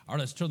All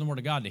right, let's turn the Word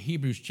of God to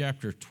Hebrews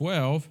chapter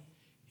 12.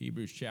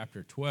 Hebrews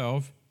chapter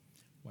 12.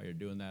 While you're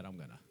doing that, I'm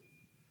going to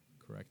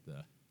correct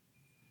the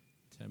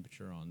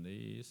temperature on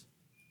these.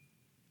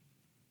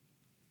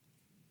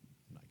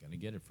 I'm not going to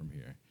get it from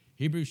here.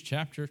 Hebrews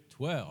chapter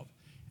 12.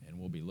 And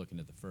we'll be looking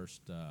at the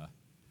first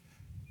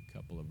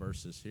couple of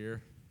verses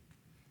here.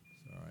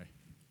 Sorry.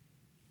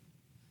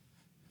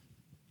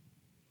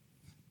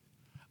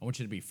 I want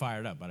you to be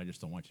fired up, but I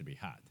just don't want you to be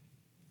hot.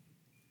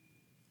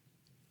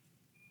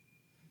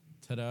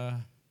 Ta-da.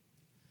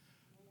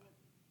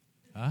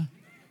 Huh?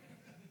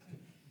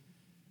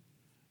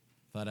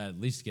 Thought I'd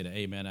at least get an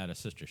amen out of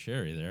Sister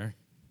Sherry there.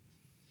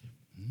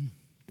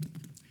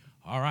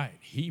 All right,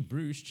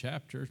 Hebrews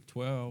chapter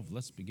 12.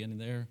 Let's begin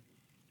there.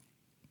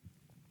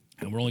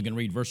 And we're only going to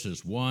read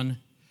verses 1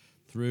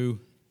 through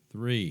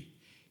 3.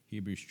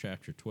 Hebrews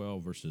chapter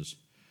 12, verses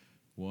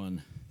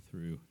 1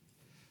 through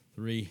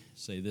 3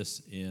 say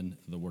this in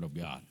the Word of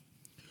God.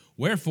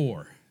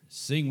 Wherefore,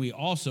 seeing we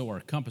also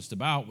are compassed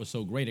about with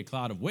so great a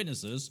cloud of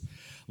witnesses,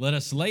 let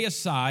us lay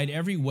aside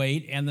every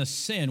weight and the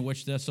sin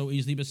which doth so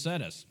easily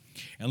beset us,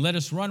 and let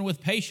us run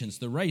with patience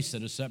the race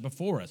that is set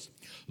before us,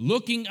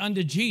 looking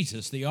unto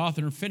Jesus, the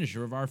author and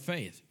finisher of our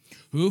faith,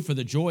 who for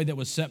the joy that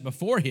was set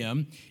before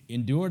him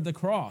endured the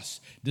cross,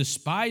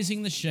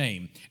 despising the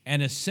shame,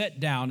 and is set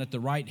down at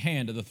the right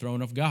hand of the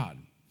throne of God.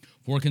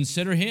 For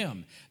consider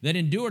him that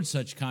endured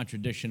such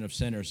contradiction of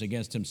sinners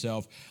against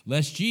himself,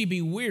 lest ye be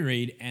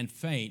wearied and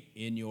faint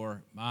in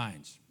your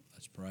minds.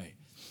 Let's pray.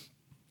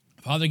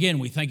 Father, again,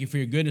 we thank you for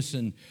your goodness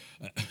and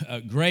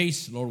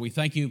grace. Lord, we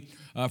thank you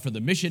for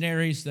the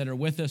missionaries that are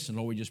with us. And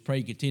Lord, we just pray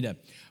you continue to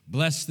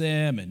bless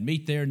them and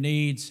meet their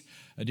needs.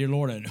 Dear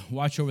Lord, and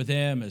watch over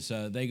them as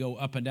they go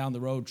up and down the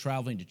road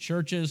traveling to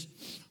churches.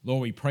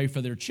 Lord, we pray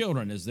for their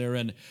children as they're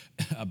in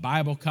a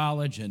Bible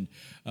college and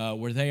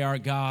where they are,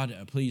 God,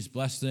 please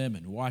bless them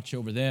and watch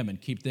over them and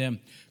keep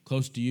them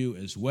close to you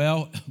as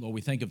well. Lord,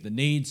 we think of the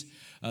needs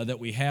that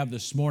we have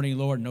this morning,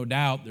 Lord. No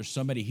doubt there's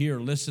somebody here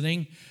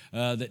listening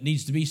that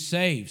needs to be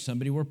saved,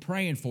 somebody we're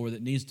praying for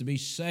that needs to be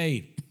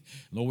saved.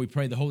 Lord, we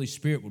pray the Holy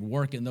Spirit would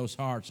work in those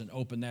hearts and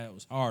open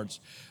those hearts.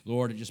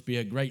 Lord, it'd just be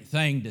a great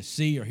thing to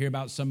see or hear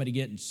about somebody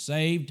getting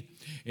saved.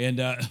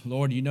 And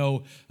Lord, you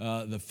know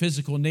the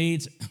physical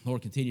needs.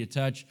 Lord, continue to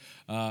touch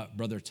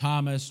Brother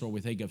Thomas. Lord,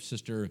 we think of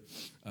Sister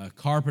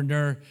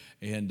Carpenter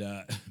and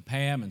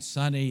Pam and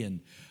Sonny and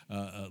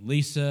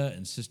Lisa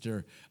and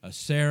Sister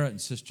Sarah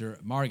and Sister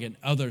Margaret and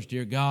others,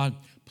 dear God.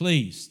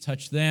 Please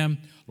touch them.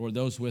 Lord,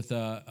 those with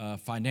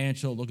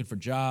financial, looking for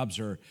jobs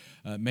or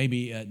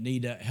maybe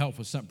need help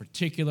with something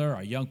particular,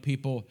 our young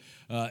people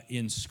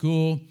in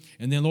school.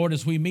 And then, Lord,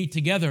 as we meet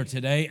together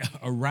today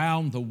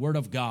around the Word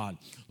of God,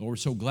 Lord, we're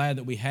so glad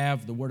that we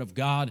have the Word of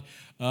God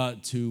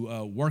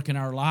to work in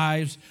our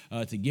lives,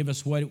 to give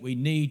us what we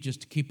need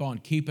just to keep on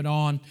keeping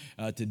on,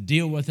 to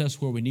deal with us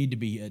where we need to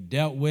be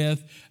dealt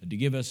with, to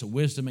give us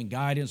wisdom and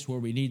guidance where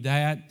we need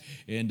that,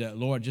 and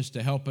Lord, just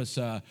to help us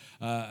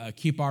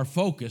keep our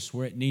focus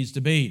where it needs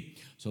to be.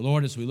 So,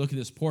 Lord, as we look at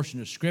this portion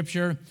of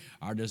Scripture,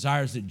 our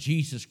desire is that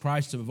Jesus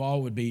Christ above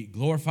all would be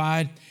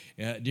glorified.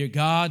 Dear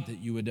God, that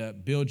you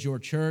would build your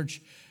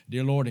church,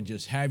 dear Lord, and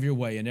just have your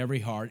way in every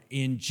heart.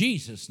 In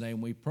Jesus'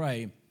 name we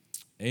pray,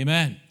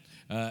 amen.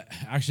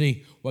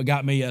 Actually, what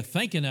got me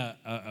thinking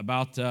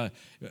about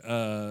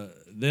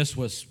this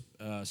was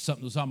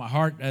something that was on my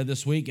heart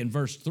this week in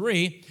verse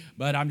 3,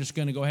 but I'm just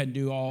going to go ahead and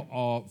do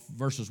all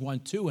verses 1,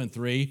 2, and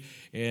 3.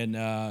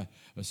 And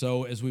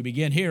so as we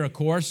begin here, of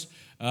course,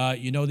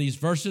 you know these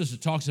verses,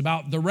 it talks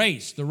about the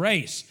race.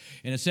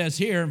 And it says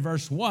here in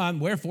verse 1,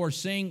 wherefore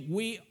seeing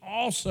we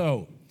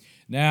also.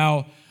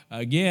 Now,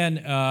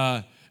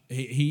 again,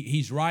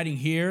 he's writing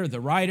here, the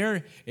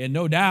writer, and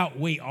no doubt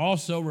we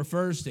also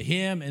refers to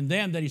him and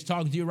them that he's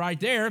talking to right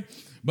there,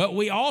 but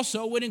we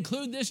also would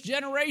include this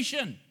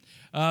generation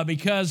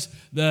because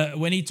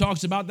when he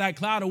talks about that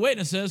cloud of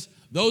witnesses,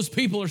 those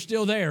people are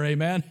still there,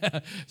 amen?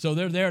 So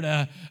they're there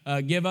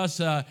to give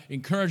us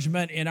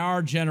encouragement in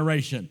our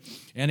generation.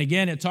 And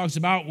again, it talks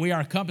about we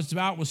are compassed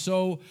about with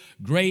so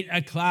great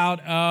a cloud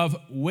of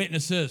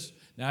witnesses.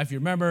 Now, if you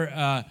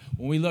remember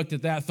when we looked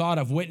at that thought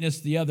of witness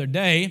the other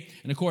day,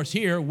 and of course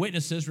here,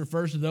 witnesses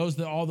refers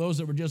to all those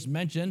that were just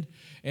mentioned.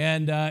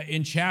 And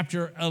in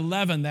chapter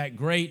 11, that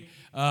great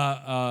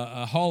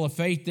hall of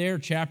faith there,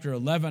 chapter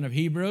 11 of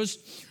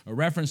Hebrews, a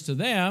reference to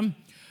them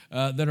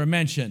that are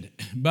mentioned.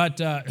 But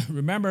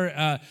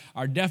remember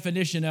our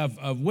definition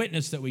of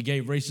witness that we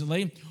gave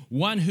recently,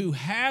 one who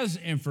has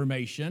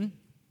information,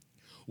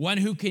 one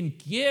who can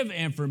give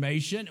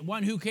information,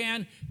 one who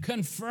can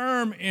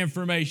confirm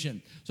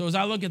information. So as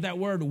I look at that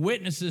word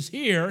witnesses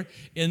here,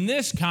 in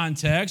this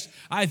context,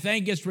 I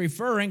think it's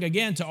referring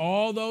again to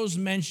all those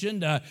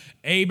mentioned,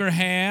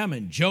 Abraham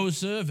and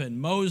Joseph and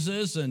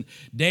Moses and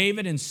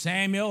David and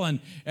Samuel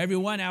and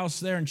everyone else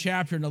there in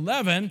chapter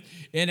 11.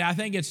 And I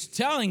think it's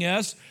telling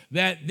us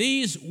that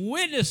these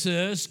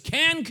witnesses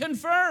can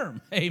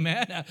confirm,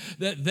 amen,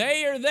 that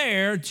they are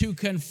there to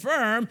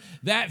confirm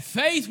that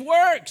faith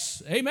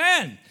works,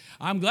 amen.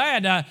 I'm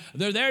glad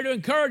they're there to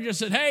encourage us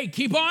that, hey,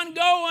 keep on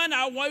going.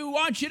 We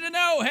want you to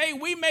know, hey,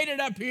 we made it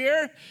up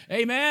here.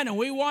 Amen. And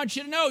we want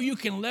you to know you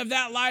can live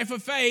that life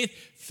of faith.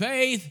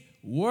 Faith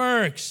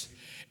works.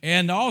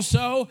 And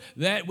also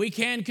that we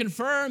can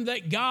confirm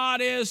that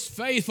God is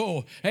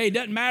faithful. Hey, it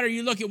doesn't matter.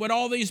 You look at what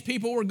all these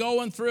people were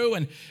going through,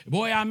 and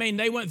boy, I mean,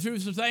 they went through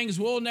some things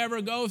we'll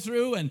never go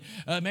through, and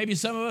maybe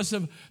some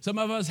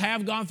of us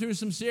have gone through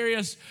some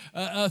serious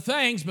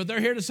things. But they're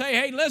here to say,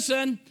 hey,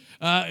 listen,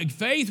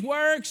 faith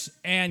works,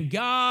 and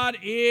God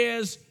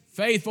is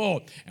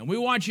faithful. And we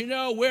want you to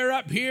know we're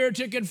up here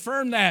to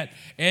confirm that.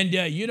 And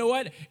you know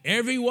what?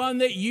 Everyone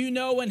that you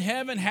know in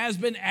heaven has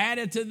been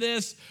added to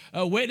this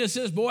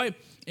witnesses. Boy,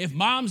 if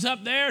mom's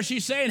up there,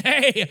 she's saying,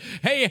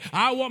 hey,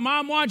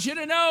 mom wants you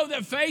to know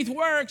that faith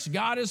works.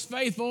 God is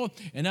faithful.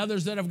 And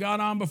others that have gone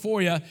on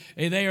before you,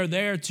 they are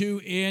there to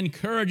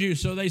encourage you.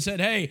 So they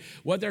said, hey,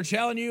 what they're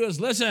telling you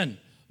is, listen,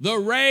 the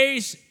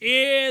race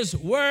is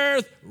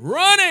worth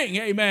running.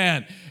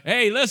 Amen.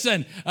 Hey,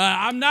 listen,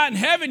 I'm not in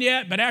heaven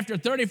yet, but after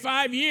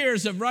 35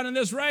 years of running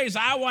this race,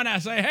 I want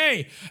to say,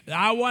 hey,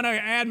 I want to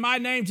add my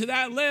name to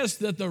that list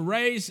that the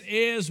race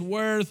is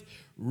worth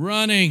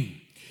running.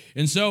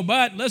 And so,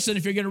 but listen,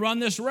 if you're going to run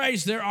this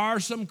race, there are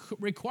some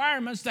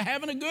requirements to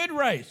having a good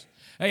race.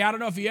 Hey, I don't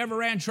know if you ever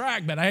ran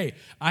track, but hey,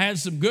 I had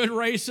some good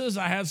races.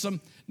 I had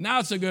some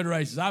not so good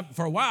races.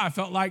 For a while, I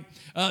felt like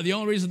the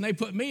only reason they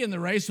put me in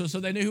the race was so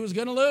they knew who was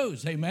going to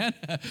lose. Amen.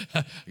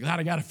 Glad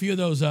I got a few of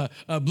those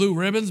blue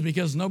ribbons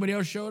because nobody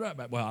else showed up.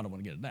 Well, I don't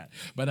want to get into that,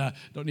 but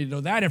don't need to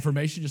know that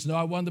information. Just know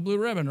I won the blue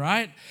ribbon,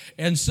 right?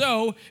 And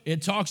so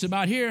it talks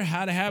about here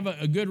how to have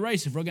a good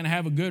race. If we're going to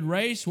have a good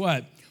race,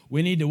 what?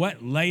 We need to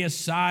what? Lay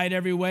aside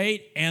every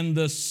weight and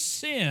the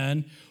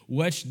sin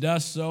which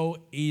does so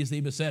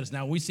easily beset us.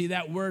 Now, we see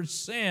that word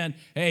sin.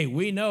 Hey,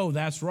 we know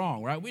that's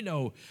wrong, right? We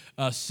know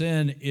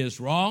sin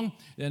is wrong.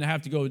 Then I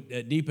have to go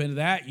deep into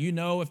that. You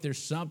know if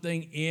there's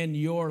something in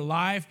your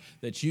life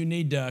that you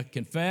need to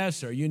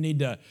confess or you need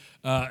to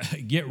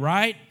get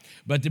right.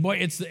 But boy,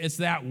 it's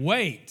that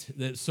weight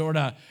that sort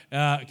of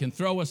can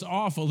throw us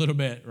off a little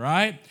bit,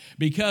 right?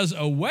 Because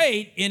a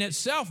weight in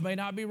itself may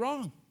not be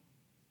wrong,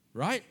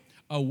 right?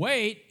 A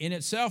weight in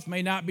itself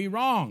may not be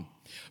wrong,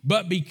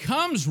 but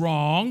becomes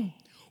wrong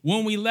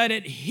when we let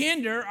it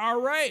hinder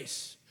our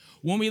race,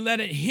 when we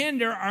let it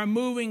hinder our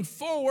moving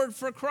forward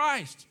for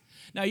Christ.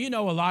 Now, you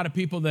know a lot of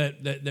people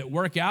that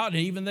work out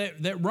and even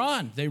that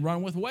run. They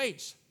run with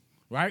weights,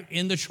 right,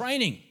 in the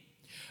training.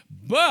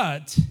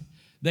 But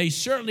they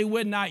certainly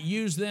would not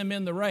use them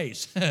in the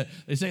race.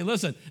 They say,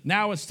 listen,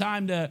 now it's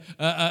time to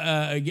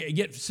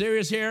get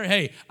serious here.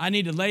 Hey, I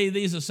need to lay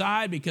these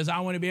aside because I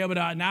want to be able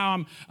to,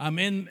 now I'm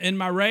in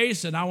my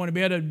race and I want to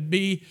be able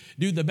to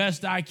do the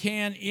best I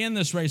can in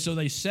this race. So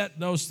they set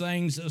those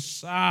things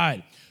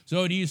aside.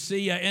 So do you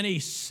see any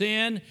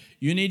sin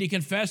you need to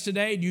confess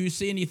today? Do you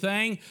see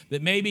anything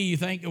that maybe you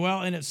think,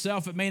 well, in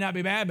itself it may not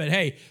be bad, but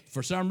hey,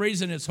 for some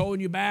reason it's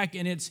holding you back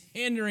and it's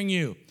hindering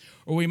you?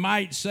 Or we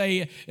might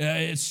say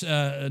it's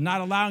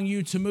not allowing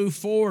you to move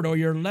forward, or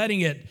you're letting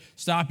it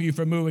stop you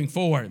from moving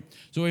forward.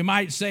 So we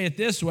might say it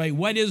this way: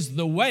 what is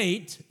the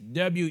weight,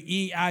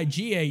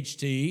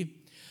 W-E-I-G-H-T,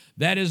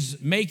 that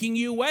is making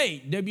you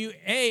wait,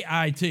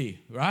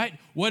 W-A-I-T, right?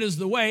 What is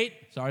the weight?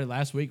 Sorry,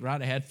 last week,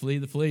 right, I had flee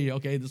the flea.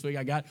 Okay, this week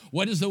I got,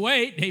 what is the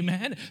weight,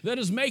 amen, that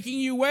is making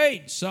you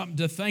wait? Something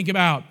to think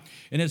about.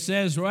 And it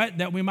says, right,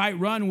 that we might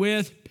run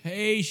with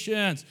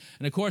patience.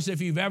 And of course, if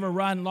you've ever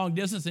run long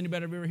distance,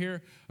 anybody ever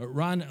here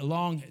run a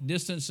long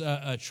distance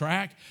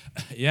track?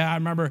 Yeah, I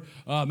remember,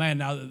 man,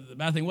 now the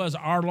bad thing was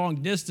our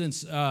long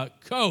distance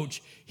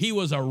coach, he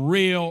was a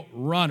real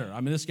runner.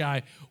 I mean, this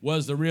guy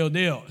was the real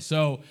deal.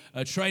 So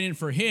training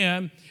for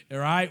him,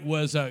 right,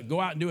 was go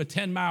out and do a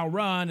 10-mile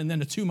run and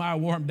then a 2-mile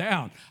warm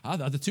down. I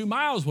thought the 2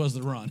 miles was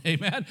the run.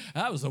 Amen.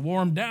 That was the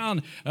warm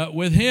down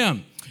with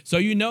him. So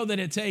you know that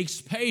it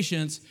takes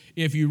patience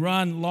if you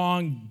run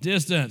long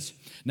distance.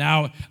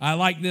 Now, I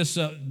like this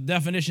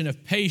definition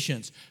of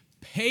patience.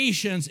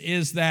 Patience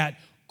is that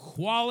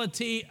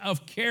quality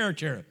of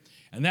character.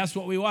 And that's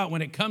what we want.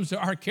 When it comes to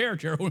our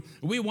character,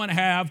 we want to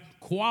have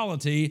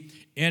quality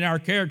in our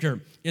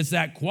character. It's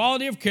that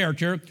quality of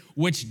character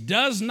which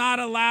does not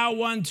allow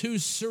one to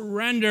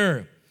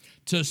surrender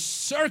to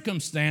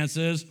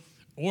circumstances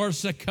or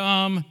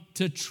succumb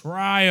to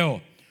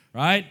trial,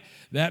 right?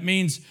 That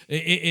means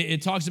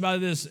it talks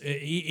about this,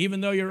 even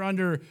though you're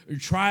under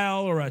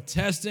trial or a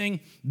testing,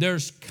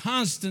 there's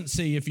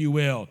constancy, if you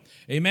will.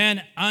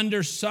 Amen?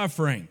 Under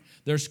suffering.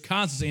 There's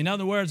constancy. In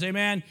other words,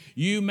 amen,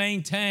 you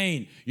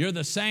maintain. You're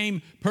the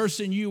same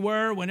person you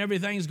were when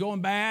everything's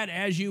going bad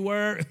as you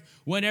were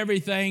when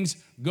everything's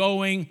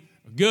going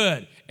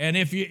good. And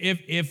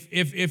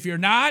if you're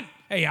not,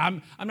 hey,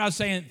 I'm not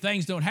saying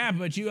things don't happen,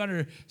 but you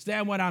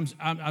understand what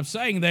I'm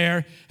saying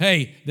there.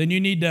 Hey, then you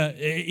need to,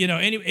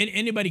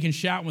 anybody can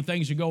shout when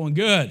things are going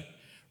good,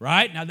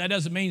 right? Now, that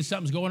doesn't mean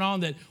something's going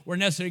on that we're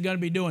necessarily going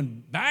to be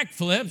doing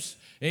backflips,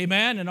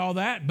 amen, and all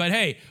that. But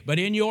hey, but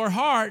in your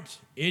heart,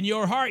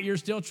 you're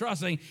still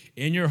trusting.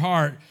 In your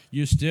heart,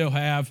 you still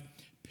have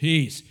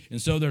peace.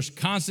 And so there's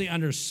constantly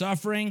under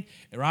suffering,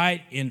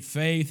 right, in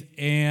faith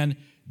and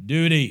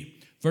duty.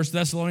 1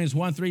 Thessalonians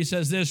 1:3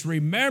 says this,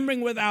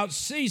 remembering without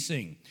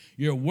ceasing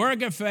your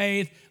work of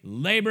faith,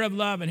 labor of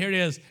love, and here it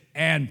is,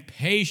 and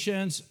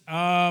patience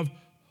of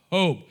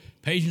hope.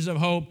 Patience of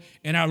hope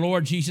in our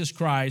Lord Jesus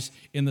Christ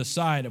in the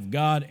sight of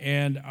God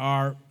and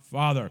our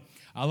Father.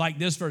 I like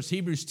this verse.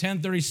 Hebrews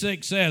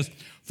 10:36 says,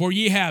 for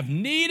ye have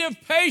need of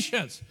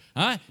patience.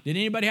 Huh? Did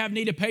anybody have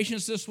need of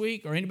patience this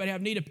week? Or anybody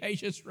have need of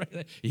patience?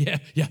 Yeah.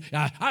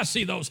 I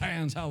see those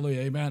hands.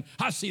 Hallelujah. Amen.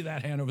 I see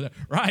that hand over there.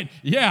 Right?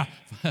 Yeah.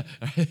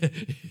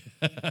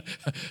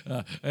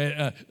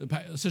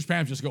 Sister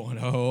Pam's just going,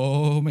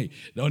 oh, me.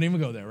 Don't even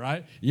go there,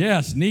 right?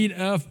 Yes, need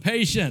of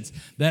patience.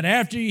 That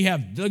after you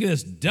have, look at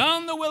this,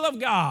 done the will of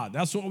God.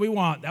 That's what we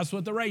want. That's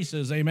what the race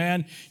is.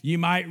 Amen. You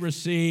might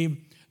receive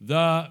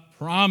the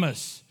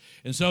promise.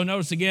 And so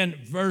notice again,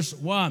 verse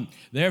 1,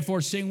 therefore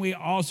seeing we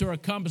also are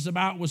compassed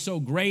about with so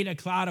great a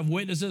cloud of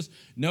witnesses,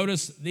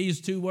 notice these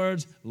two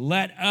words,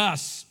 let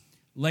us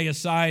lay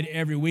aside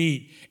every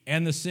weed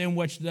and the sin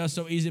which does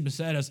so easily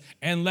beset us,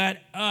 and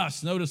let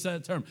us, notice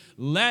that term,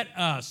 let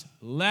us.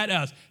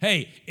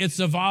 Hey, it's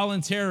a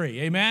voluntary,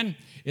 amen?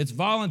 It's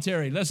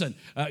voluntary. Listen,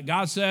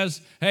 God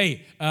says,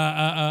 hey,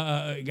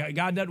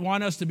 God doesn't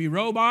want us to be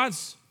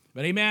robots.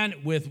 But amen,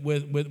 we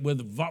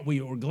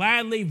will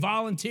gladly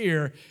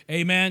volunteer,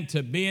 amen,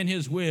 to be in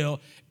his will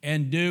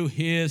and do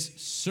his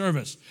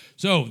service.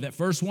 So that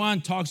first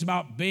one talks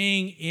about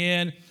being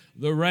in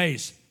the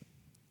race.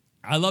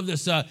 I love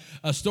this a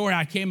story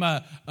I came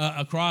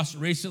across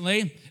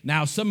recently.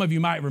 Now, some of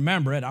you might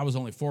remember it. I was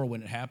only 4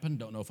 when it happened.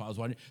 Don't know if I was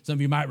watching. Some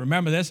of you might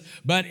remember this.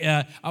 But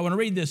I want to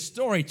read this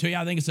story to you.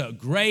 I think it's a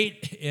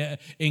great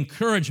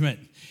encouragement.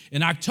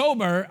 On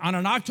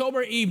an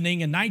October evening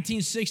in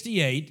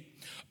 1968,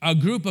 a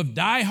group of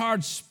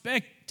diehard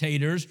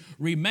spectators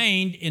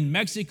remained in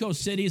Mexico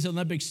City's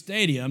Olympic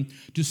Stadium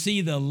to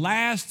see the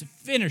last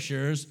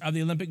finishers of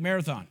the Olympic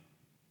marathon.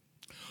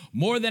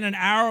 More than an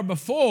hour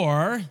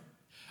before,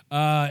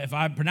 if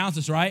I pronounce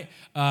this right,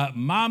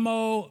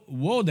 Mamo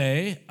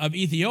Wode of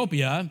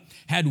Ethiopia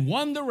had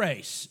won the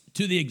race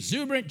to the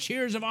exuberant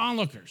cheers of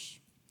onlookers.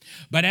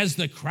 But as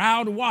the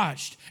crowd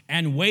watched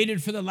and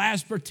waited for the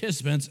last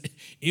participants,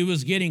 it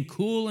was getting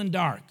cool and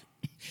dark.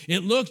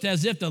 It looked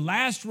as if the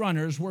last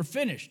runners were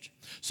finished.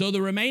 So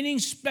the remaining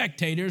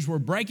spectators were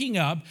breaking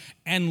up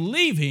and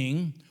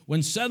leaving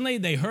when suddenly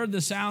they heard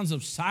the sounds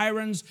of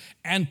sirens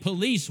and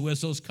police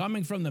whistles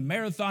coming from the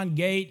marathon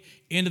gate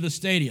into the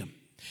stadium.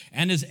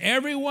 And as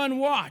everyone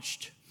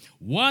watched,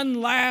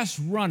 one last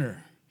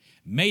runner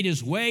made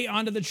his way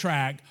onto the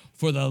track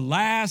for the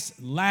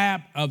last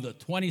lap of the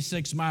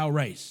 26-mile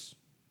race.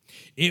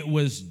 It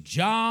was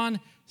John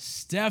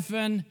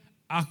Stephen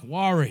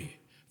Akwari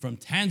from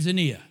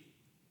Tanzania.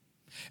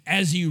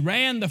 As he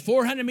ran the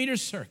 400-meter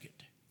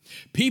circuit,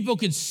 people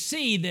could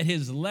see that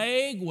his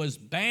leg was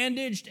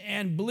bandaged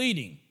and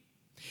bleeding.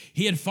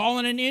 He had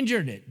fallen and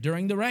injured it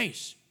during the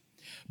race,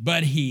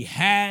 but he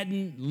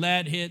hadn't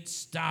let it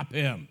stop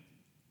him.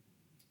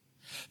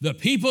 The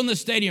people in the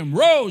stadium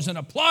rose and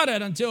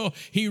applauded until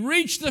he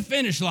reached the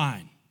finish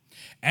line.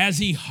 As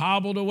he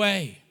hobbled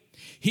away,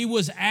 he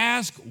was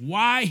asked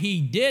why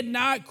he did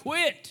not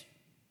quit.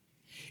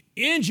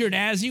 Injured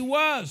as he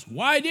was,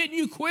 why didn't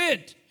you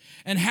quit?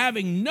 And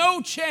having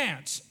no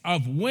chance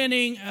of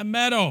winning a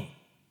medal.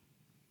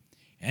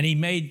 And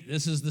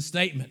this is the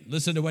statement.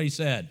 Listen to what he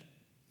said.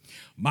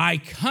 My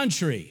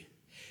country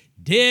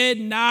did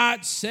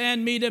not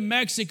send me to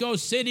Mexico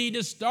City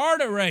to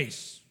start a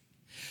race.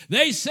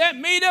 They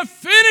sent me to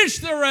finish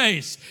the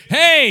race.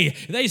 Hey,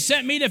 they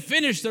sent me to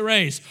finish the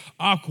race.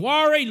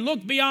 Akwari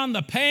looked beyond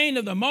the pain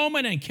of the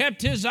moment and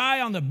kept his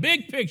eye on the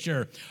big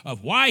picture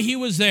of why he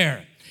was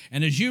there.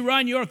 And as you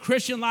run your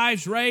Christian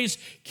life's race,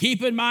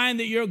 keep in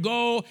mind that your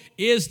goal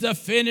is to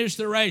finish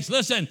the race.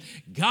 Listen,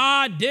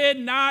 God did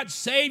not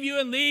save you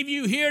and leave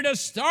you here to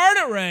start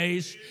a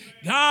race.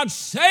 God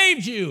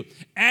saved you,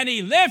 and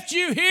he left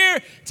you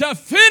here to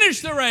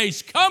finish the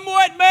race. Come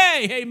what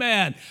may,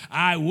 amen.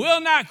 I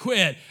will not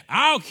quit.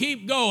 I'll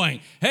keep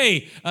going.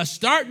 Hey,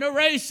 starting a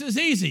race is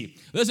easy.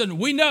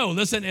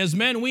 Listen, as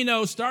men, we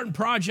know starting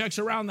projects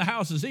around the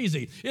house is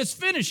easy. It's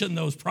finishing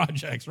those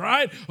projects,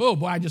 right? Oh,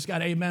 boy, I just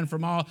got amen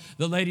from all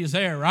the ladies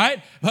there,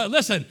 right? But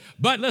listen,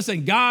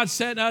 God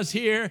sent us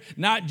here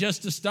not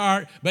just to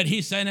start, but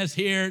he sent us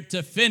here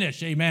to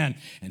finish, amen.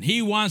 And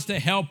he wants to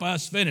help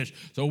us finish.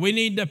 So we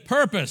need to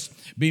purpose.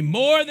 Be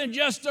more than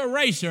just a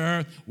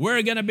racer.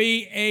 We're going to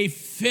be a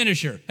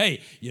finisher.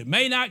 Hey, you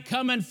may not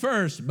come in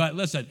first, but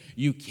listen,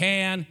 you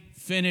can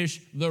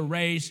finish the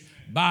race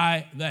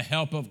by the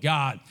help of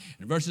God.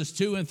 And verses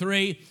 2 and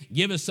 3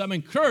 give us some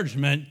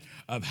encouragement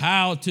of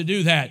how to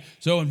do that.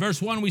 So in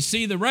verse 1, we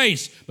see the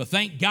race, but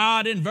thank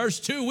God in verse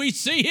 2, we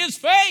see his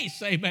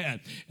face. Amen.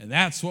 And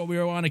that's what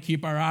we want to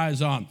keep our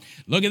eyes on.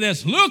 Look at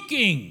this.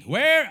 Looking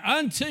where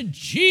unto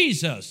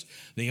Jesus,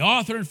 the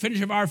author and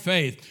finisher of our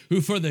faith,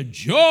 who for the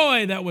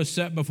joy that was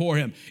set before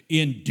him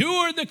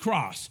endured the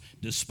cross,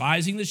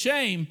 despising the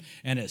shame,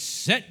 and is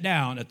set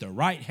down at the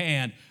right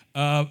hand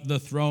of the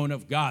throne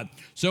of God.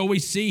 So we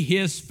see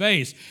his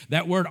face.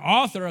 That word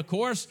author, of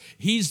course,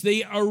 he's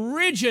the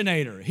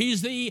originator.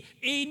 He's the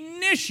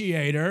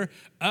initiator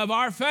of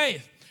our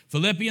faith.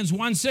 Philippians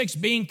 1:6,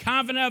 being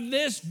confident of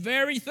this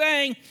very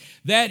thing,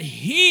 that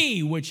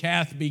he which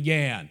hath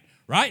began,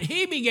 right?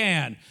 He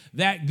began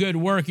that good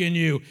work in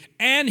you,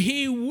 and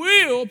he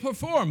will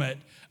perform it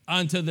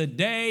unto the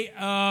day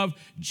of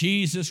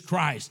Jesus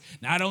Christ.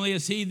 Not only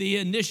is he the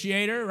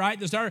initiator, right,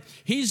 the starter,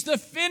 he's the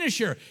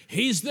finisher,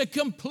 he's the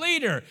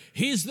completer,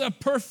 he's the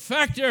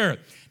perfecter.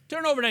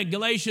 Turn over to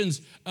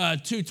Galatians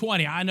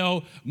 2:20. I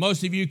know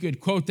most of you could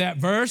quote that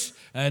verse,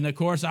 and of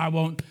course I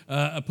won't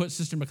put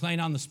Sister McLean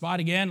on the spot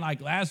again like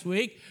last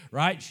week,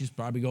 right? She's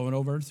probably going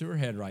over it through her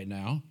head right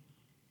now.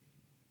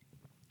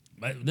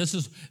 But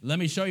let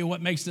me show you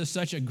what makes this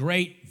such a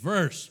great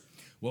verse.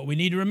 What we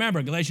need to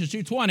remember, Galatians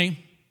 2:20,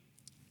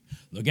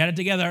 look at it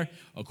together.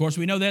 Of course,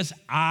 we know this.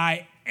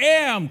 I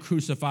am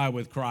crucified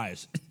with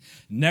Christ.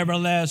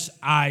 Nevertheless,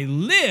 I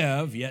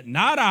live, yet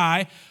not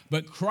I,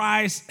 but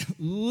Christ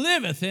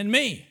liveth in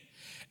me.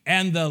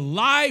 And the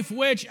life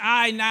which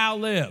I now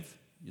live.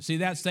 You see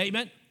that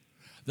statement?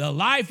 The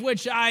life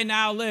which I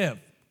now live.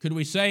 Could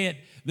we say it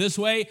this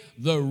way?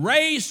 The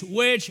race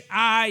which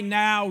I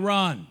now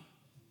run.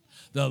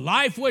 The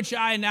life which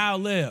I now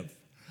live.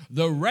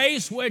 The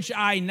race which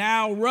I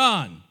now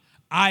run.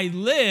 I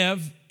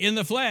live in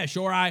the flesh,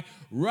 or I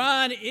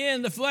run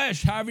in the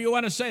flesh, however you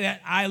want to say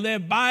that. I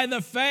live by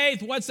the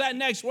faith, what's that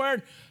next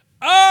word?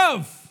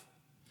 Of.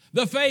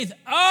 The faith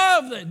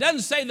of, it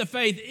doesn't say the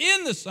faith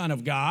in the Son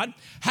of God.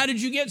 How did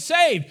you get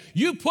saved?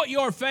 You put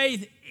your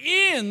faith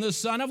in the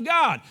Son of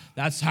God.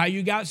 That's how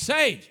you got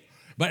saved.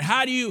 But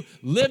how do you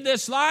live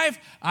this life?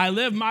 I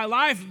live my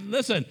life.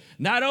 Listen,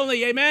 not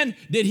only, amen,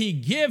 did he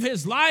give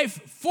his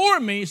life for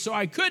me so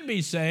I could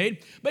be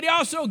saved, but he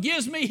also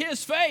gives me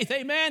his faith,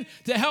 amen,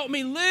 to help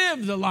me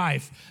live the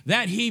life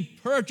that he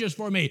purchased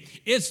for me.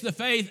 It's the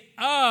faith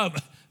of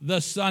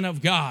the Son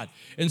of God.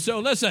 And so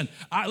listen,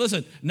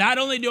 not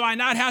only do I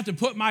not have to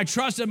put my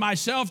trust in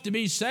myself to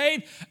be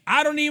saved,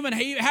 I don't even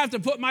have to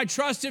put my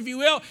trust, if you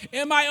will,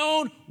 in my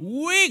own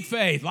weak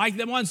faith. Like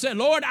the one said,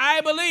 Lord,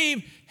 I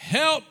believe,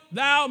 help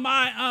thou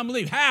my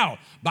unbelief. How?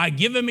 By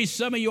giving me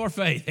some of your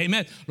faith.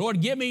 Amen. Lord,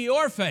 give me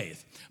your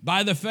faith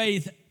by the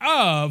faith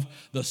of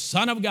the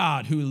Son of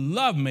God who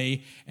loved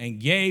me and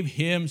gave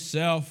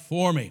himself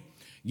for me.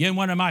 Again,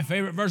 one of my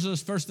favorite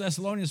verses, 1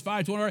 Thessalonians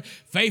 5:20,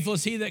 faithful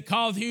is he that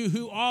calleth you,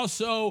 who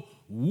also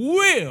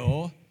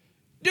will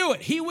do it.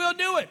 He will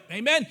do it.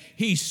 Amen.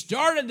 He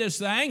started this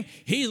thing.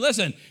 He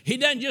doesn't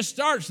just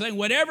start this thing.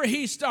 Whatever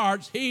he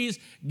starts, he's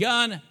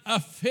gonna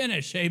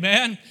finish.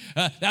 Amen.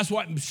 That's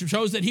what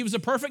shows that he was a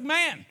perfect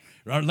man.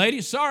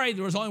 Ladies, sorry,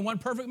 there was only one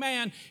perfect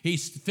man. He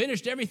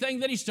finished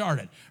everything that he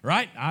started,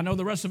 right? I know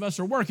the rest of us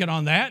are working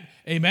on that,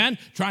 amen,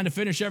 trying to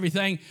finish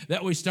everything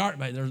that we start.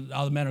 But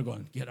all the men are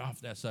going, get off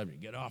that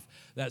subject, get off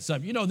that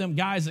subject. You know them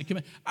guys that come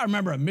in. I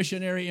remember a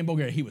missionary in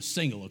Bulgaria. He was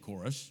single, of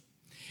course.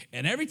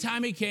 And every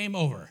time he came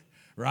over,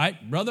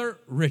 right, Brother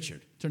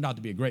Richard turned out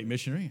to be a great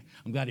missionary.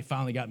 I'm glad he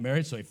finally got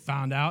married, so he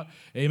found out,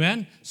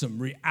 amen, some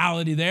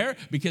reality there,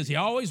 because he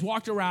always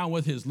walked around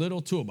with his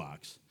little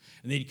toolbox.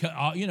 And he'd cut,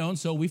 and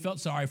so we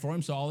felt sorry for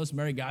him. So all us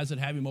married guys would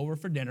have him over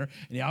for dinner,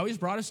 and he always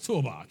brought his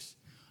toolbox.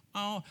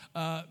 Oh,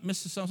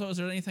 Mrs. So-and-so, is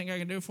there anything I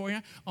can do for you?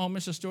 Oh,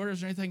 Mrs. Stewart,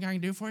 is there anything I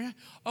can do for you?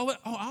 Oh,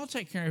 I'll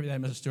take care of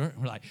that, Mrs. Stewart.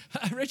 We're like,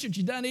 Richard,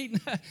 you done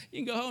eating?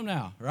 You can go home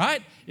now,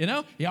 right? You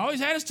know, he always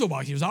had his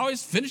toolbox. He was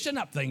always finishing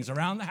up things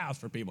around the house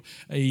for people.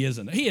 He is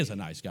a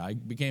nice guy. He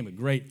became a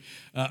great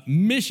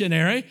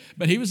missionary,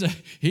 but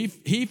he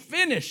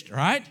finished,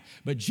 right?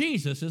 But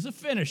Jesus is a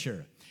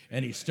finisher.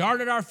 And he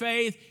started our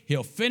faith.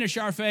 He'll finish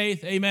our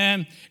faith.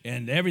 Amen.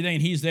 And everything,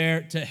 he's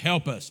there to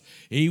help us.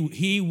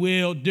 He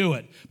will do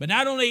it. But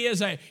not only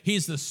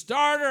he's the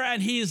starter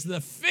and he's the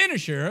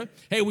finisher.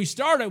 Hey, we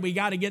started, we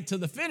got to get to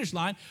the finish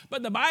line.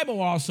 But the Bible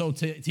also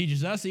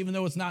teaches us, even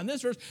though it's not in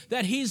this verse,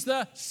 that he's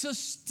the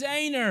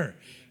sustainer.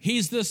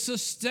 He's the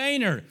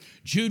sustainer.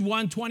 Jude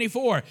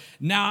 1:24.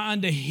 Now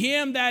unto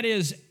him that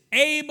is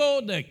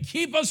able to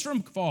keep us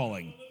from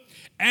falling,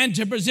 and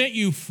to present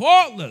you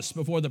faultless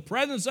before the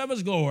presence of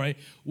his glory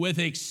with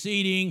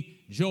exceeding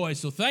joy.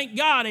 So thank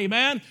God,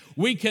 amen,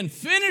 we can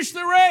finish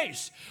the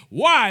race.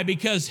 Why?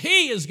 Because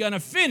he is going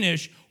to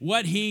finish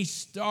what he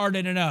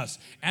started in us.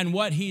 And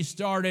what he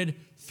started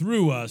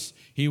through us,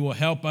 he will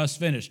help us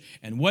finish.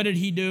 And what did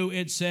he do?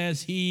 It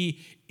says he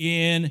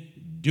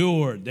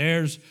endured.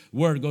 There's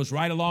word, goes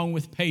right along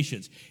with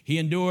patience. He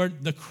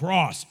endured the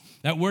cross.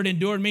 That word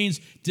endured means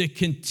to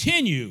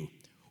continue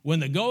when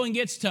the going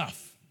gets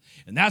tough.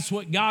 And that's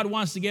what God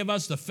wants to give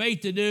us the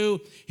faith to do.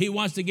 He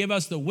wants to give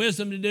us the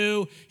wisdom to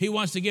do. He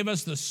wants to give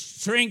us the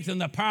strength and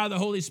the power of the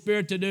Holy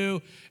Spirit to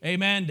do.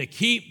 Amen. To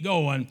keep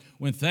going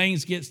when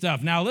things get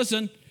tough. Now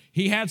listen,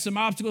 he had some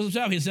obstacles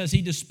himself. He says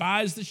he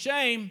despised the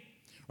shame.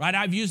 Right?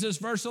 I've used this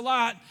verse a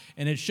lot,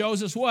 and it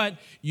shows us what?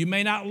 You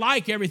may not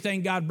like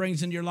everything God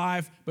brings into your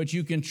life, but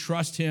you can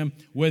trust him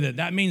with it.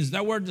 That means,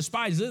 that word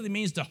despise literally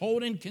means to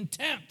hold in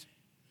contempt.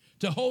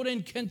 To hold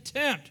in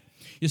contempt.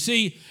 You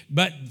see,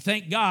 but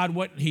thank God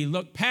what he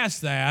looked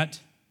past that,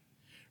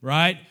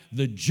 right?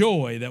 The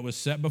joy that was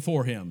set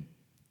before him.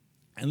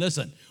 And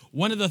listen,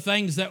 one of the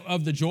things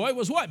of the joy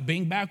was what?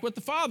 Being back with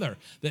the Father.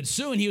 That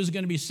soon he was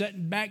going to be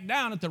sitting back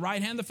down at the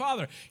right hand of the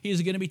Father. He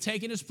was going to be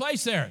taking his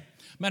place there.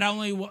 But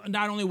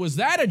not only was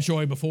that a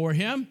joy before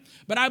him,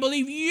 but I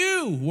believe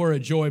you were a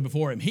joy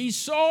before him. He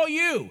saw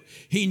you.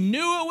 He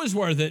knew it was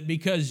worth it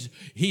because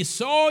he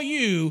saw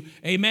you,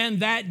 amen,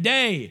 that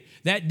day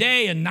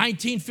in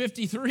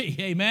 1953,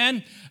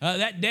 amen,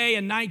 that day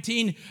in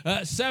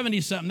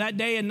 1970-something, that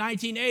day in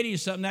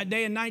 1980-something, that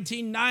day in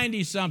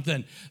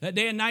 1990-something, that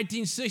day in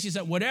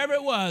 1960-something, whatever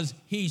it was,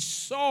 he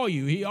saw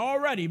you. He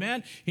already,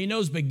 man, he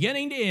knows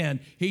beginning to end,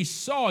 he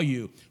saw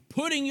you,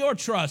 putting your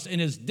trust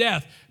in his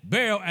death,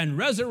 burial, and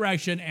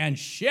resurrection, and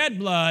shed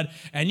blood.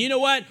 And you know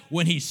what?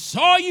 When he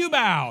saw you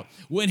bow,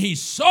 when he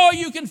saw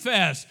you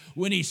confess,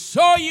 when he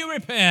saw you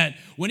repent,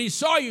 when he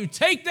saw you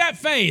take that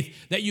faith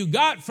that you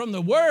got from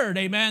the word,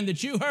 amen,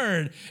 that you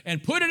heard,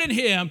 and put it in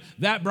him,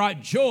 that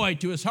brought joy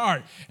to his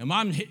heart. And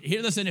Mom,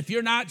 here, listen, if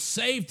you're not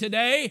saved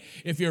today,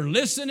 if you're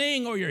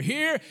listening or you're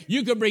here,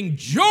 you can bring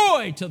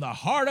joy to the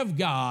heart of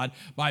God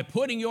by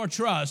putting your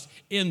trust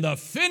in the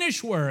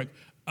finished work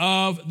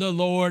of the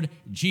Lord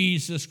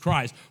Jesus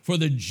Christ, for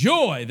the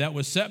joy that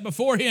was set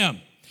before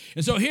him.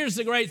 And so here's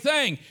the great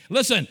thing.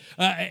 Listen,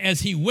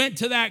 as he went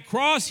to that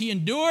cross, he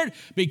endured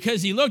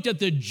because he looked at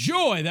the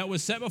joy that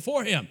was set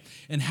before him.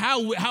 And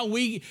how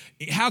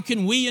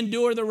can we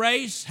endure the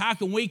race? How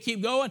can we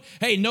keep going?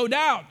 Hey, no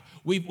doubt,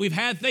 we've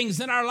had things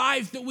in our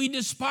life that we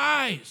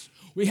despise.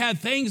 We had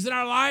things in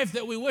our life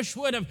that we wish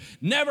would have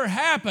never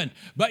happened.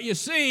 But you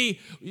see,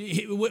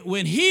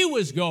 when he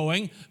was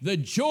going, the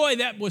joy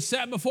that was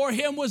set before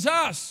him was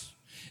us.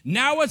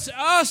 Now it's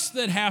us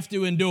that have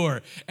to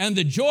endure. And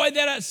the joy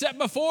that is set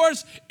before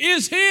us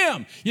is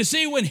him. You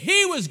see, when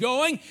he was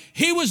going,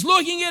 he was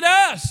looking at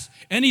us.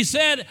 And he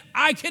said,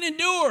 I can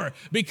endure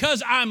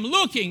because I'm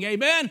looking,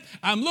 amen?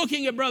 I'm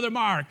looking at Brother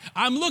Mark.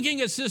 I'm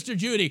looking at Sister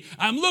Judy.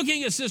 I'm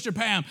looking at Sister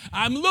Pam.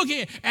 I'm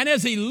looking, and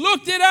as he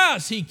looked at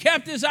us, he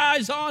kept his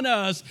eyes on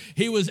us.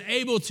 He was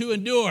able to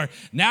endure.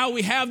 Now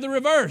we have the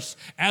reverse.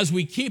 As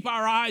we keep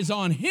our eyes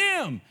on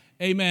him,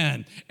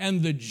 amen,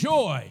 and the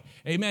joy,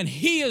 amen,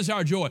 he is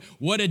our joy.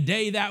 What a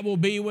day that will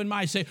be when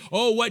I say,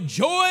 oh, what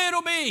joy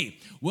it'll be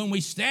when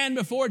we stand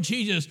before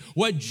Jesus.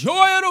 What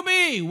joy it'll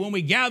be when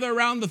we gather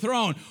around the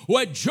throne.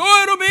 What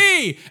joy it'll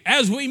be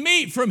as we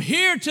meet from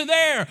here to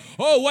there.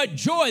 Oh, what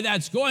joy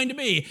that's going to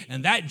be.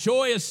 And that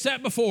joy is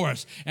set before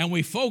us, and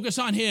we focus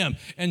on him.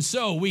 And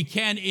so we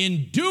can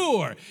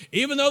endure.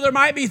 Even though there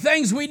might be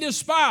things we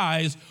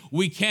despise,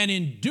 we can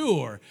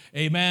endure,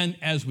 amen,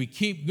 as we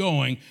keep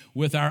going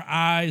with our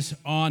eyes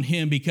on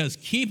him. Because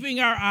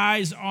keeping our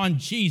eyes on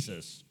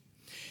Jesus,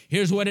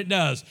 here's what it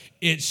does.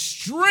 It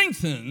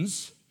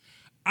strengthens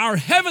our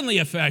heavenly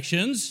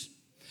affections,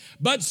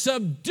 but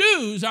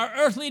subdues our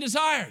earthly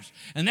desires.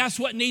 And that's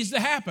what needs to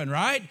happen,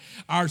 right?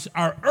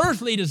 Our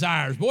earthly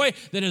desires, boy,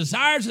 the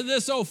desires of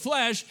this old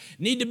flesh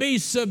need to be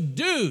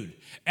subdued.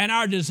 And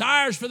our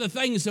desires for the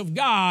things of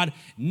God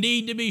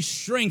need to be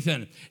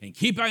strengthened. And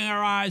keeping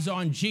our eyes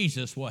on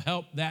Jesus will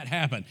help that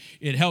happen.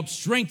 It helps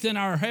strengthen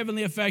our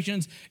heavenly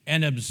affections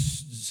and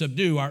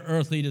subdue our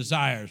earthly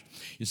desires.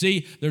 You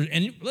see,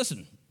 and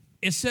listen,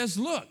 it says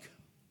look.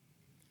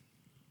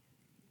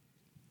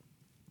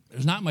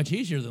 There's not much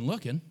easier than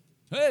looking.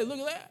 Hey, look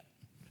at that.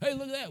 Hey,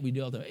 look at that. We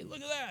do all the, hey, look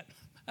at that.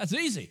 That's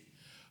easy.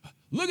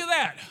 Look at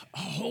that. Oh,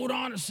 hold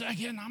on a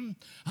second.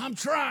 I'm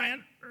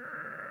trying.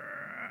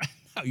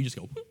 Oh, you just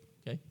go,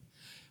 okay.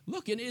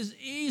 Looking is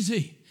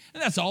easy.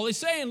 And that's all he's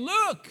saying.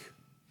 Look.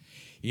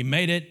 He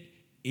made it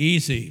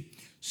easy.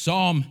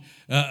 Psalm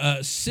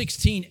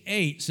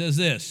 16:8 says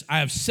this, I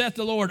have set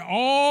the Lord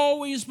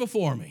always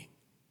before me.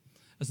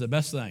 That's the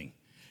best thing.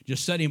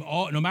 Just set him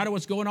all, no matter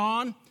what's going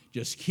on,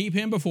 just keep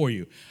him before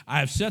you. I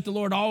have set the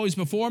Lord always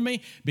before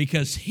me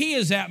because he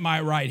is at my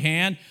right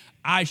hand.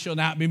 I shall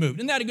not be moved.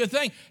 Isn't that a good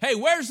thing? Hey,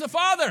 where's the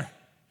Father?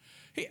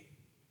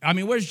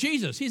 Where's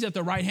Jesus? He's at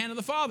the right hand of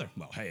the Father.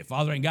 Well, hey, if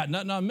Father ain't got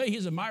nothing on me,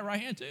 he's at my right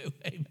hand too.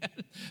 Amen.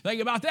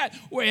 Think about that.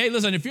 Well, hey,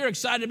 listen, if you're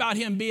excited about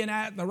him being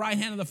at the right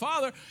hand of the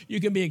Father, you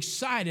can be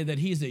excited that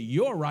he's at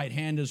your right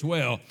hand as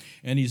well,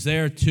 and he's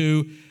there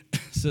to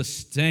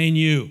sustain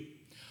you.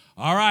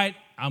 All right,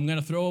 I'm going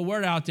to throw a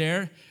word out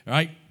there. All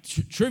right,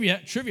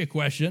 trivia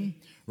question,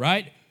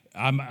 right?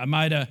 I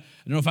don't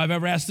know if I've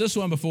ever asked this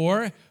one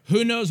before.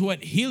 Who knows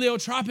what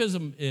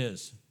heliotropism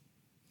is?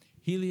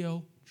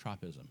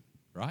 Heliotropism,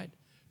 right?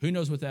 Who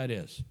knows what that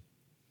is?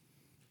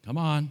 Come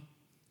on.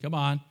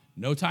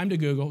 No time to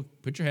Google.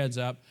 Put your heads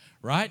up,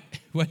 right?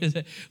 What is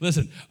it?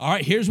 Listen, all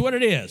right, here's what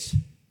it is.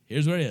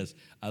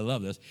 I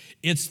love this.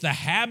 It's the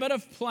habit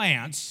of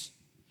plants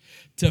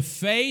to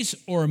face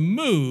or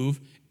move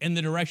in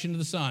the direction of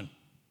the sun.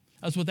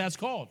 That's what that's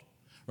called,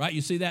 right?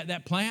 You see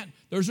that plant?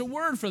 There's a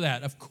word for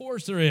that. Of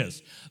course there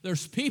is.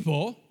 There's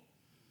people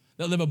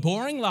that live a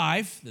boring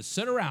life that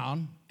sit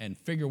around and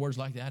figure words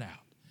like that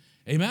out.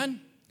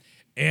 Amen?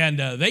 And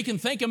they can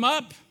think them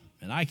up,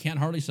 and I can't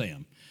hardly say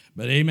them.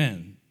 But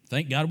amen.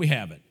 Thank God we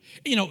have it.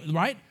 You know,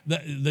 right?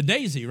 The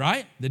daisy,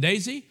 right? The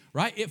daisy,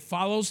 right? It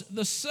follows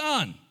the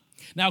sun.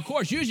 Now, of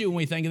course, usually when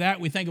we think of that,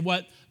 we think of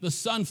what? The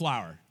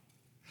sunflower.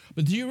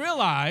 But do you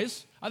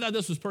realize, I thought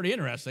this was pretty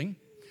interesting,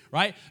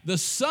 right? The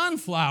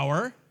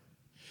sunflower,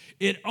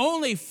 it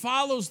only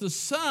follows the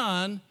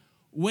sun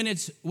when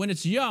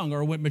it's young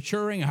or when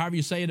maturing, or however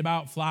you say it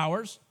about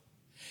flowers.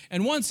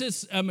 And once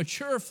it's a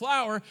mature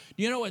flower,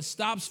 do you know it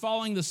stops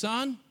following the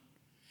sun?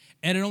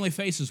 And it only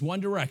faces one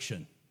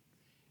direction,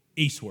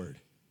 eastward.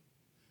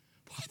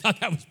 I thought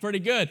that was pretty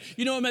good.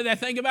 You know what made that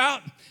think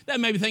about? That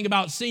made me think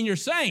about senior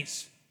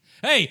saints.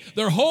 Hey,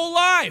 their whole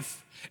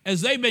life,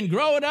 as they've been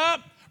growing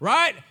up,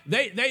 right?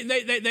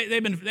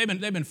 They've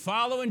been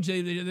following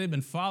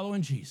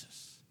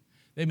Jesus.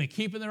 They've been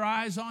keeping their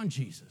eyes on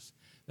Jesus.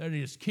 They're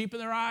just keeping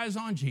their eyes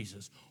on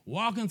Jesus,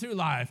 walking through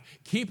life,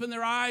 keeping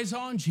their eyes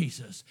on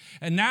Jesus.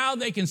 And now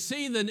they can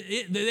see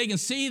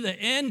the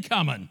end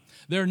coming.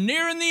 They're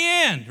nearing the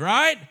end,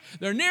 right?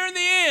 They're nearing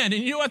the end.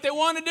 And you know what they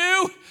want to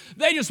do?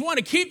 They just want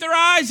to keep their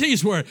eyes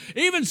eastward.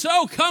 Even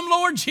so, come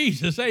Lord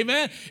Jesus,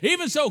 amen?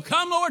 Even so,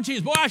 come Lord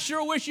Jesus. Boy, I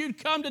sure wish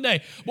you'd come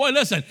today. Boy,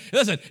 listen,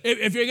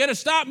 if you're going to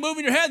stop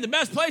moving your head, the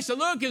best place to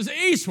look is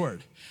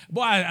eastward.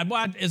 Boy,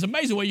 it's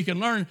amazing what you can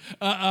learn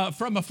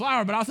from a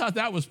flower, but I thought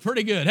that was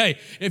pretty good. Hey,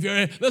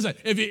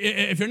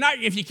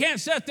 if you can't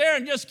sit there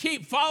and just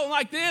keep following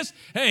like this,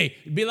 hey,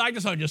 be like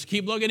this, just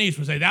keep looking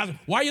eastward. Say,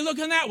 why are you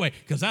looking that way?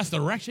 Because that's the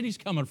direction he's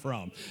coming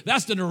from.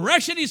 That's the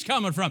direction he's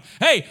coming from.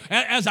 Hey,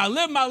 as I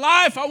live my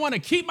life, I want to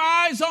keep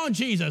my eyes on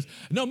Jesus.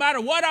 No matter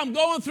what I'm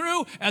going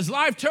through, as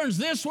life turns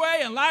this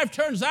way and life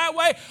turns that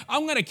way,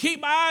 I'm going to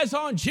keep my eyes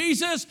on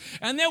Jesus.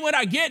 And then when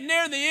I get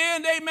near the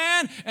end,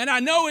 amen, and I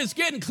know it's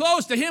getting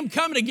close to him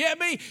coming to get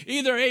me,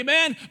 either,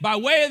 amen, by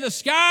way of the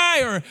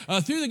sky or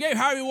through the gate,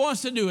 however he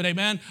wants to do it,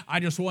 amen, I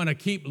just want to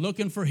keep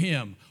looking for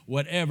him,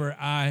 whatever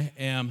I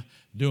am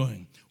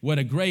doing. What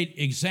a great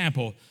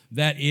example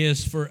that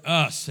is for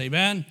us,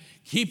 amen.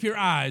 Keep your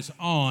eyes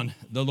on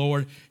the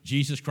Lord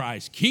Jesus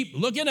Christ. Keep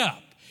looking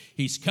up.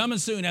 He's coming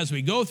soon. As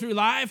we go through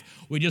life,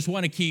 we just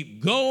want to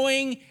keep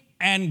going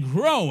and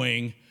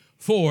growing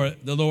for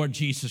the Lord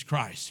Jesus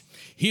Christ.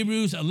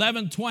 Hebrews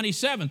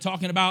 11:27,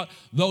 talking about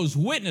those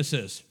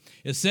witnesses.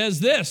 It says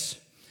this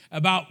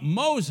about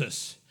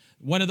Moses,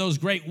 one of those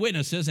great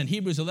witnesses. In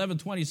Hebrews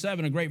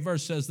 11:27, a great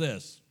verse says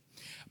this: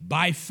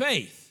 by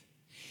faith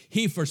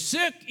he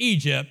forsook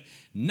Egypt,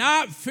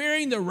 not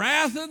fearing the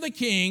wrath of the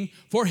king,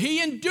 for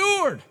he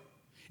endured.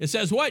 It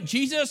says what?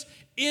 Jesus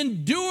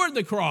endured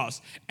the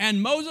cross,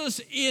 and Moses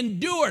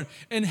endured.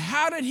 And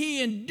how did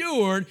he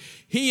endure?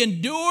 He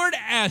endured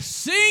as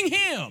seeing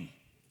him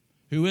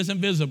who is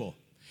invisible.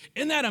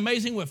 Isn't that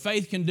amazing what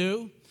faith can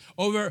do?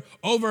 Over,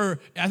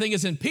 I think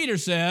it's in Peter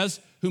says,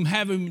 whom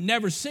having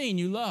never seen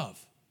you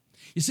love.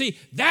 You see,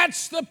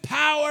 that's the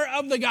power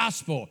of the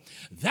gospel.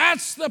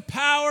 That's the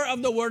power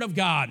of the Word of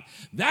God.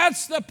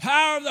 That's the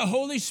power of the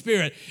Holy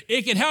Spirit.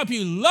 It can help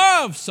you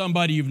love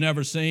somebody you've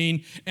never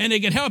seen, and it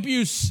can help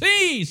you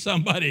see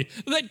somebody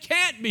that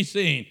can't be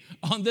seen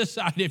on this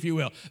side, if you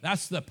will.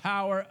 That's the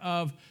power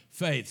of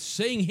faith.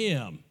 Seeing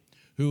him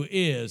who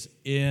is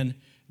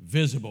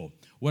invisible.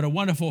 What a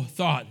wonderful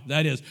thought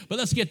that is. But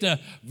let's get to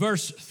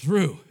verse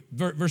 3.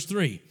 Verse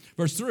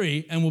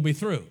 3, and we'll be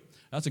through.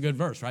 That's a good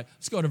verse, right?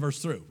 Let's go to verse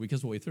 3,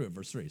 because we'll be through at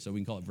verse 3, so we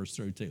can call it verse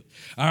 3 too.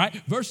 All right,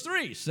 verse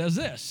 3 says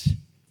this: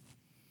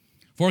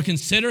 for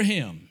consider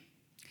him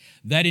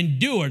that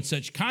endured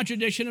such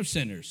contradiction of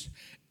sinners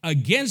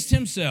against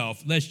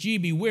himself, lest ye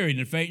be wearied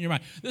and faint in your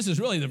mind. This is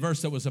really the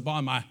verse that was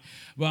upon my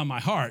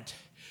heart.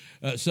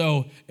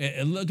 So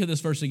look at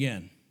this verse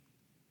again.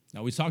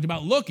 Now, we talked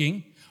about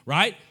looking,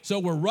 right? So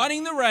we're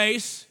running the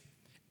race,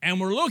 and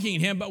we're looking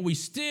at him, but we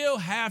still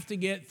have to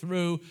get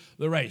through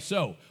the race.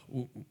 So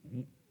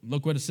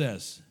look what it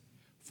says.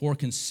 For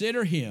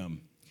consider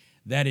him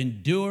that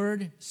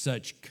endured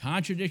such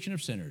contradiction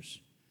of sinners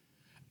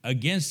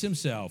against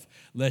himself,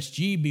 lest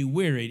ye be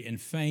wearied and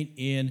faint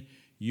in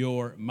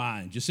your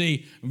mind. You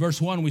see, in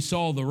verse 1, we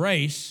saw the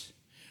race.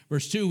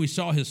 Verse 2, we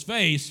saw his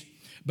face.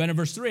 But in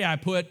verse 3, I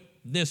put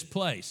this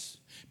place,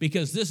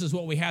 because this is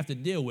what we have to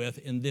deal with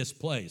in this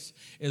place.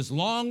 As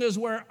long as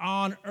we're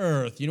on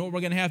earth, you know what we're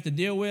going to have to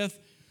deal with?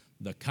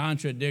 The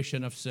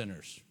contradiction of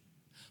sinners.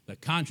 The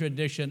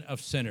contradiction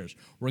of sinners.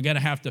 We're going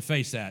to have to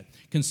face that.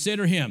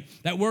 Consider him.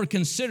 That word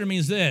consider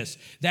means this.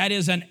 That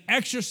is an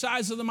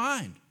exercise of the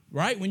mind,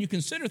 right? When you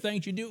consider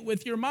things, you do it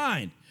with your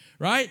mind,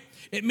 right?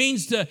 It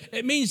means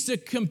to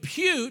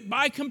compute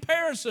by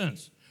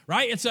comparisons,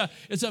 right? It's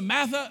a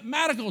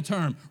mathematical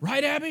term,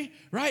 right, Abby?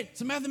 Right?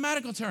 It's a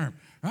mathematical term,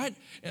 right?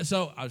 And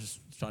so I was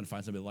just trying to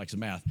find somebody that likes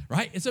math,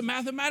 right? It's a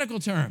mathematical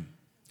term.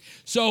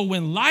 So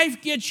when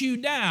life gets you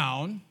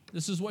down,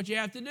 this is what you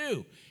have to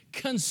do.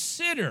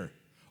 Consider,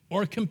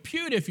 or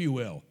compute, if you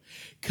will.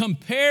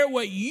 Compare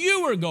what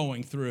you were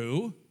going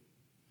through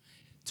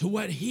to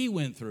what he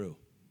went through.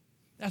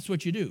 That's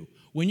what you do.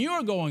 When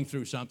you're going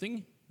through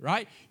something,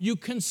 right, you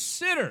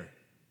consider.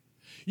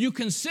 You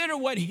consider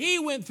what he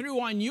went through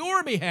on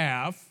your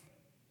behalf,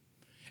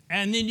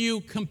 and then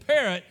you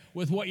compare it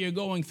with what you're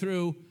going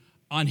through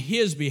on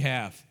his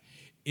behalf,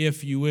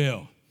 if you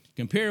will.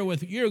 Compare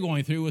what you're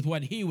going through with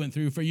what he went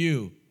through for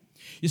you.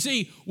 You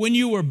see, when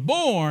you were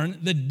born,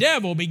 the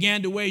devil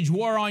began to wage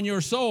war on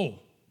your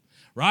soul,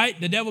 right?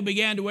 The devil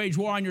began to wage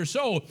war on your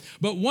soul.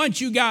 But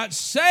once you got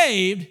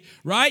saved,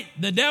 right,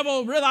 the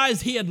devil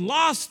realized he had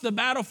lost the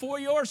battle for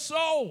your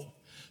soul.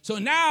 So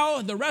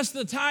now, the rest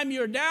of the time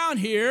you're down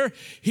here,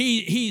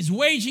 he's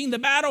waging the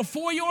battle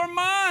for your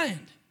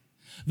mind.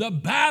 The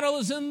battle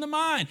is in the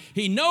mind.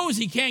 He knows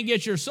he can't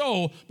get your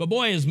soul, but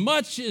boy, as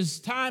much as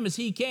time as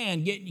he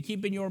can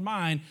keeping your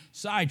mind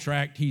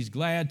sidetracked, he's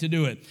glad to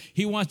do it.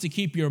 He wants to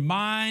keep your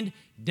mind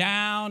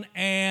down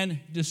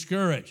and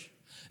discouraged.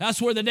 That's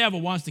where the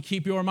devil wants to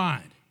keep your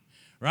mind,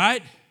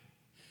 right?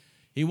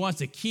 He wants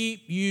to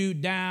keep you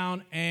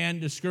down and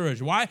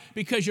discouraged. Why?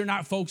 Because you're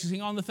not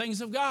focusing on the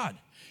things of God.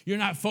 You're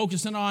not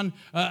focusing on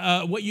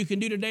what you can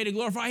do today to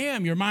glorify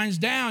him. Your mind's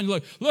down.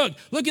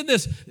 Look at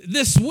this.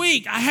 This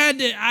week, I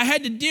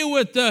had to deal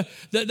with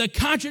the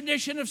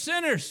contradiction of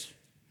sinners.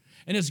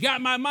 And it's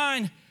got my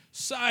mind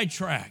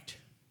sidetracked.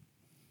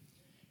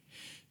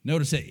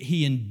 Notice that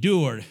he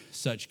endured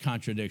such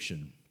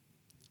contradiction.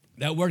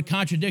 That word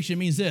contradiction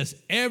means this: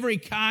 every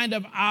kind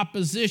of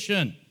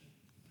opposition,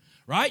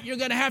 right? You're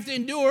going to have to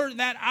endure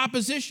that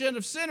opposition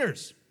of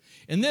sinners.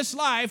 In this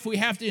life, we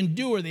have to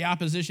endure the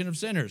opposition of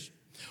sinners.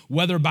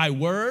 Whether by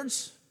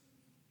words,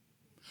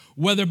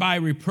 whether by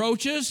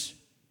reproaches,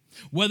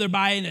 whether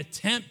by an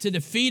attempt to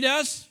defeat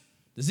us.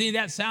 Does any of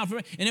that sound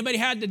familiar? Anybody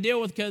had to deal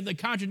with the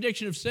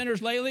contradiction of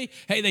sinners lately?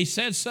 Hey, they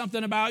said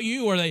something about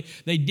you, or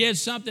they did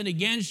something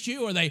against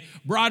you, or they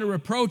brought a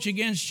reproach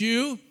against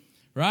you,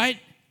 right?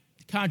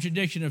 The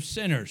contradiction of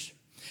sinners.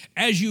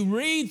 As you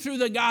read through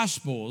the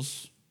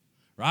Gospels,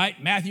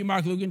 right, Matthew,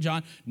 Mark, Luke, and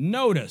John,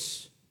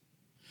 notice,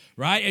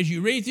 right, as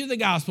you read through the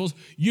Gospels,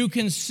 you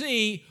can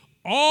see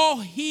all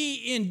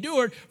he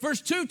endured.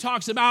 Verse 2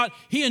 talks about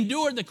he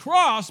endured the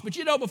cross, but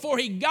before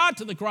he got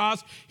to the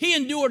cross, he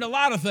endured a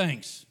lot of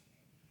things.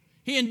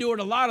 He endured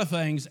a lot of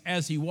things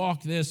as he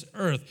walked this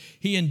earth.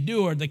 He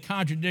endured the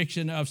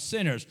contradiction of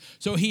sinners.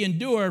 So he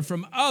endured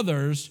from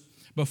others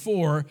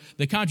before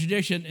the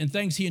contradiction and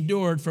things he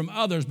endured from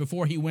others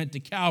before he went to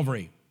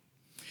Calvary.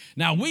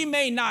 Now, we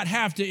may not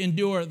have to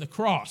endure the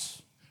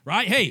cross,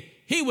 right? Hey,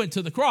 he went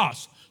to the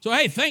cross. So,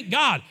 hey, thank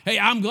God. Hey,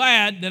 I'm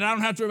glad that I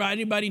don't have to worry about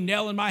anybody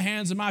nailing my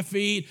hands and my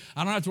feet.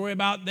 I don't have to worry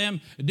about them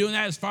doing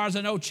that. As far as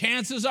I know,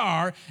 chances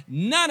are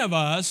none of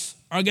us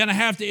are going to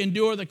have to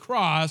endure the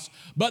cross.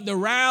 But the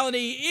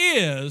reality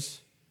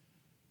is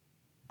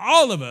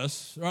all of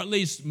us, or at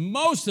least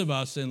most of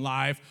us in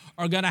life,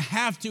 are going to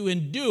have to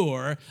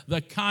endure the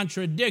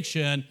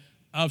contradiction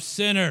of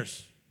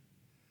sinners,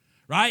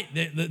 right?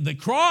 The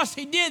cross,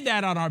 he did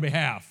that on our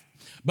behalf.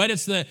 But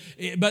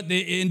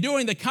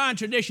enduring the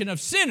contradiction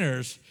of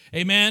sinners,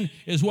 amen,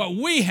 is what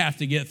we have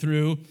to get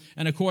through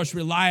and, of course,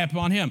 rely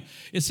upon him.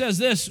 It says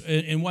this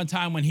in one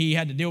time when he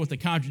had to deal with the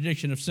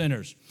contradiction of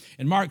sinners.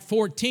 In Mark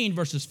 14,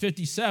 verses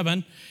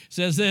 57,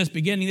 says this,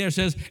 beginning there,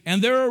 says,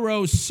 "And there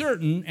arose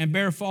certain and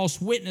bare false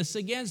witness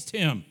against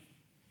him,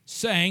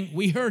 saying,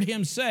 we heard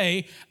him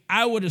say,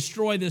 I will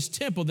destroy this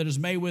temple that is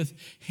made with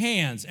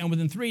hands, and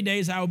within 3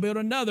 days I will build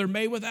another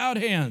made without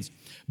hands.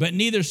 But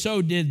neither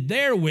so did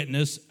their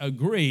witness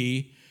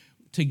agree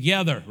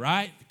together,"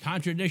 right? The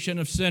contradiction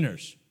of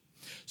sinners.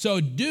 So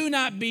do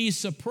not be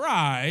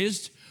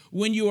surprised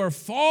when you are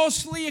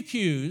falsely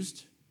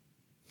accused,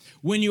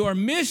 when you are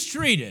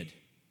mistreated.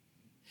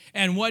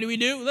 And what do we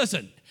do?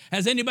 Listen,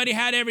 has anybody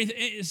had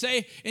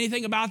say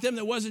anything about them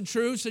that wasn't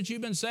true since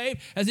you've been saved?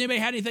 Has anybody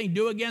had anything to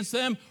do against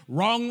them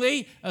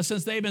wrongly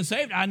since they've been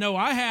saved? I know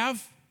I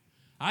have.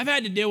 I've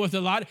had to deal with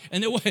a lot.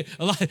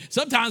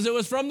 Sometimes it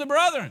was from the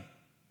brethren.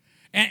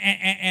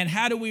 And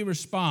how do we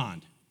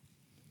respond?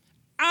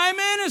 I'm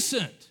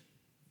innocent.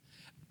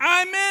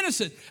 I'm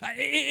innocent.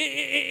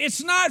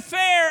 It's not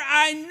fair.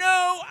 I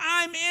know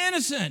I'm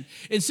innocent.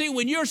 And see,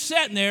 when you're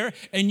sitting there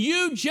and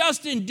you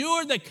just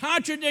endured the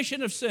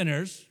contradiction of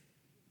sinners,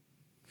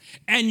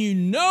 and you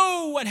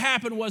know what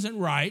happened wasn't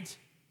right,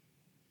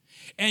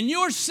 and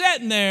you're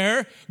sitting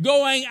there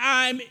going,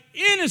 I'm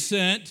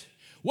innocent,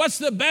 what's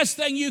the best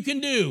thing you can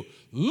do?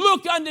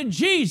 Look unto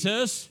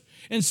Jesus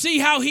and see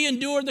how he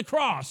endured the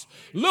cross.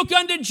 Look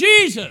unto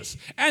Jesus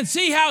and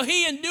see how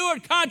he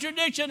endured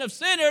contradiction of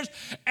sinners,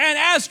 and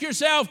ask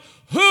yourself,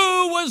 who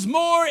was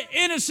more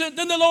innocent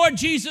than the Lord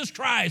Jesus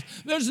Christ?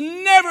 There's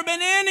never been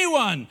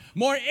anyone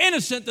more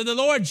innocent than the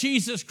Lord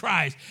Jesus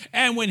Christ.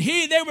 And when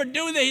they were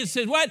doing that, he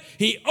said what?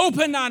 He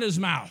opened not his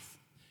mouth.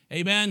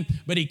 Amen.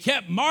 But he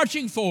kept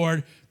marching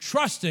forward,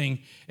 trusting,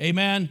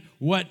 amen,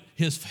 what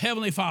his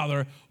heavenly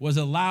Father was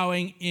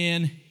allowing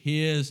in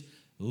his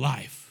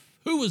life.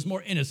 Who was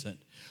more innocent?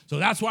 So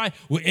that's why,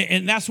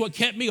 and that's what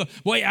kept me going.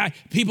 Boy,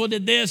 people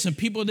did this and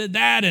people did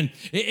that, and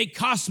it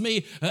cost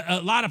me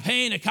a lot of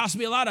pain. It cost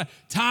me a lot of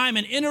time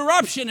and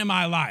interruption in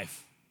my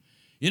life.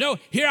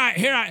 Here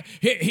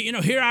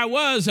I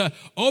was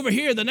over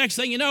here. The next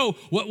thing you know,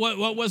 what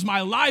was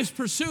my life's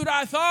pursuit?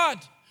 I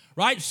thought,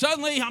 right?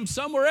 Suddenly I'm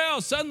somewhere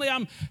else. Suddenly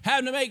I'm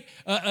having to make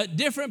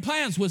different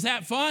plans. Was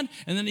that fun?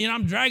 And then,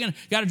 I'm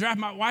got to drive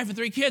my wife and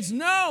 3 kids.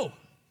 No.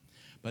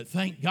 But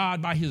thank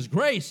God by his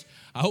grace,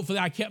 hopefully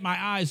I kept my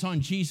eyes on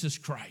Jesus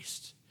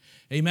Christ.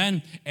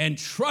 Amen. And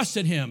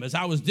trusted him as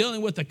I was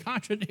dealing with the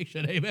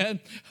contradiction, amen,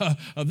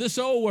 of this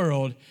old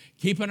world,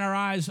 keeping our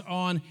eyes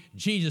on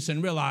Jesus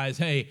and realize,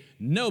 hey,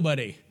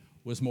 nobody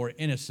was more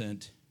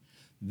innocent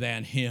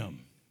than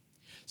him.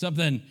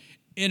 Something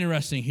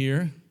interesting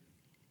here.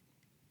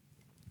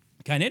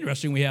 Kind of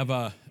interesting, we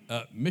have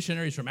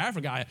missionaries from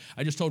Africa.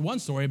 I just told one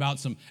story about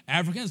some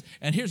Africans,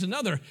 and here's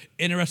another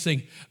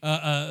interesting,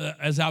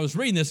 as I was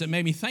reading this, it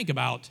made me think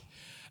about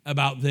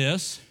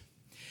this.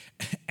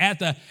 At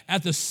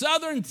the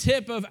southern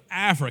tip of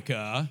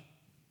Africa,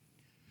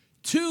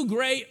 2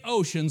 great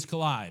oceans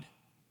collide,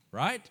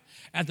 right?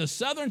 At the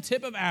southern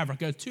tip of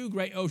Africa, 2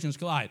 great oceans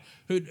collide.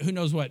 Who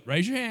knows what?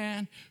 Raise your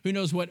hand. Who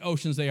knows what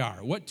oceans they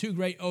are? What 2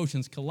 great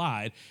oceans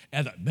collide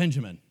at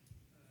Benjamin?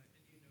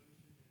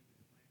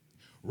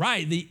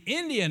 Right, the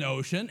Indian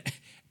Ocean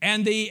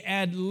and the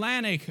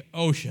Atlantic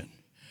Ocean,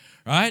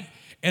 right?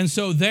 And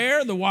so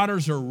there the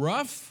waters are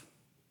rough.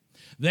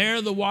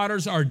 There the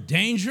waters are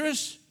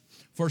dangerous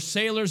for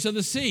sailors of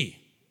the sea.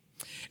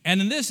 And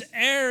in this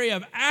area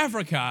of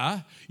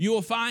Africa, you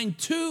will find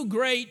 2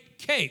 great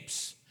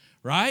capes,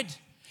 right?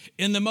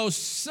 In the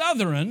most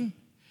southern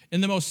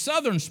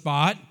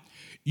spot,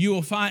 you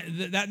will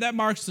find that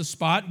marks the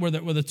spot where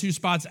the 2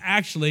 spots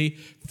actually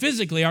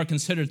physically are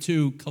considered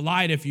to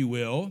collide, if you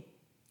will.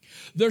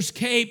 There's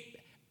Cape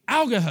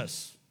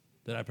Algahus.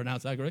 Did I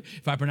pronounce that correctly?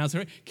 If I pronounce it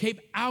right,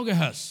 Cape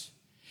Algahus.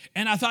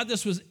 And I thought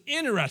this was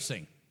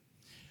interesting.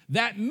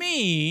 That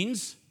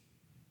means,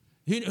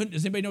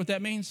 does anybody know what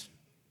that means?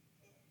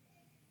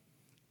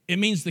 It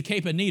means the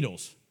Cape of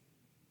Needles.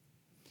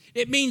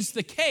 It means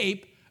the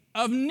Cape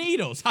of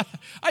Needles.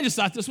 I just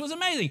thought this was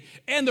amazing.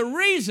 And the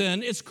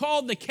reason it's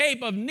called the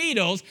Cape of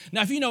Needles,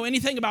 now if you know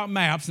anything about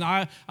maps,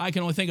 now I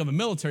can only think of a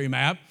military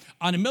map.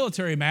 On a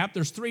military map,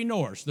 there's 3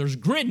 norths. There's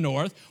grid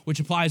north, which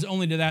applies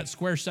only to that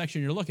square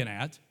section you're looking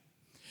at.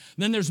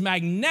 Then there's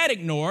magnetic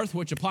north,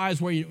 which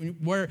applies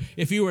where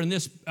if you were in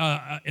this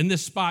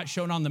spot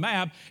shown on the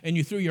map and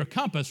you threw your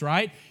compass,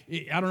 right?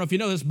 I don't know if you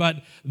know this,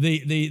 but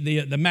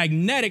the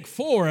magnetic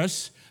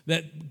force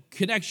that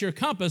connects your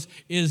compass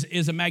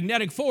is a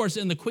magnetic force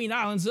in the Queen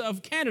Islands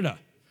of Canada,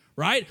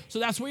 right? So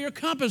that's where your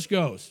compass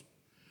goes,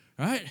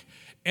 right?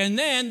 And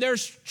then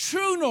there's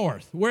true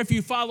north, where if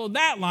you follow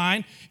that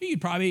line,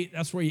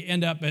 that's where you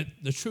end up at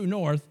the true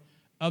north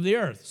of the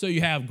earth. So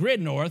you have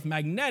grid north,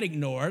 magnetic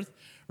north,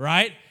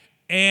 right?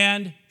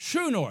 And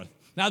true north.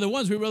 Now, the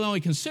ones we really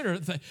only consider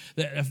that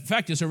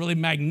affect us are really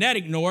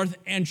magnetic north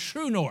and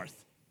true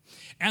north.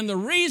 And the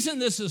reason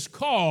this is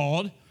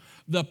called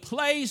the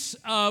place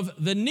of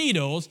the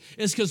needles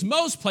is because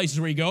most places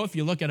where you go, if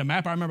you look at a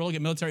map, I remember looking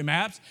at military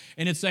maps,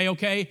 and it'd say,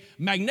 okay,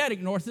 magnetic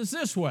north is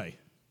this way,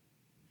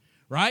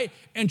 right?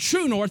 And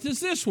true north is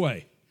this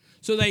way.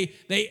 So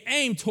they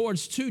aim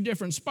towards 2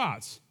 different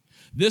spots.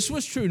 This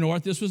was true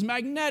north, this was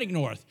magnetic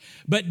north.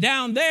 But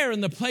down there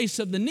in the place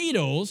of the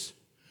needles,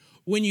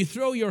 when you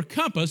throw your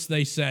compass,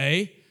 they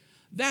say,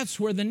 that's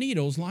where the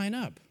needles line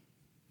up.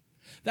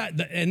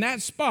 In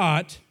that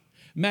spot,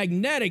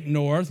 magnetic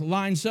north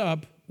lines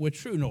up with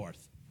true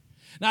north.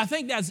 Now, I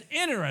think that's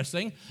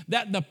interesting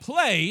that the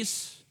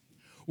place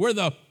where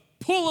the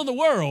pull of the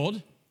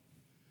world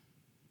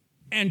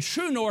and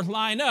true north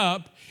line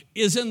up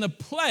is in the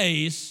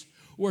place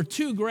where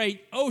 2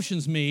 great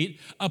oceans meet,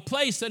 a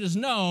place that is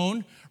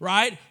known,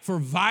 right, for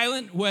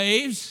violent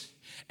waves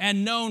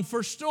and known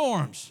for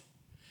storms.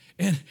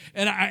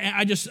 And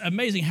I just,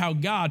 amazing how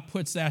God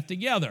puts that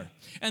together.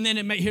 And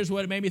then here's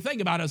what it made me think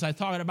about as I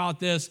thought about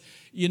this,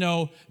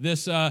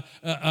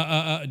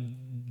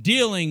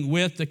 dealing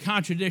with the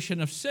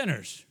contradiction of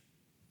sinners.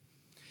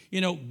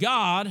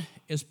 God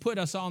has put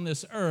us on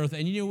this earth,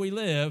 and we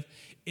live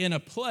in a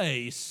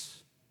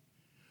place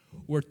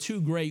where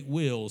 2 great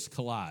wills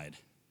collide.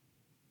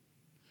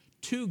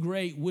 2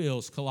 great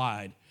wills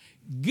collide.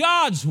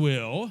 God's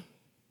will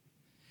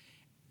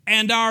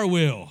and our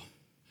will.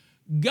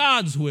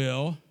 God's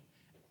will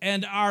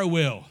and our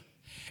will.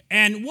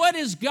 And what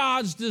is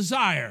God's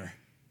desire?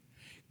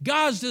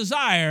 God's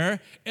desire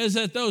is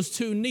that those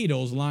 2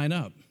 needles line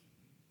up.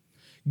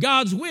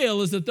 God's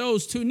will is that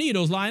those 2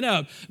 needles line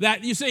up.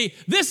 That, you see,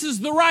 this is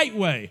the right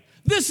way.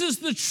 This is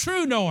the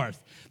true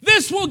north.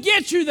 This will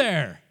get you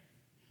there.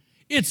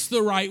 It's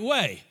the right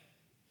way.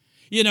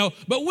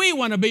 But we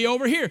want to be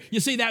over here. You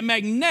see, that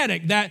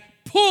magnetic, that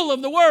pull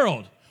of the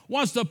world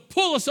wants to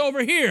pull us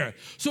over here.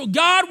 So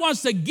God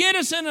wants to get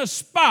us in a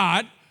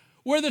spot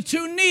where the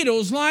 2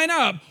 needles line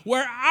up,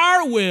 where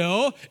our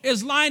will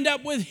is lined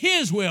up with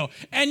his will.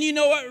 And you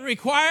know what it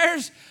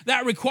requires?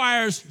 That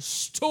requires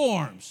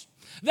storms.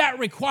 That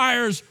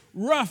requires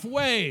rough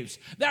waves.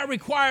 That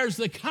requires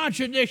the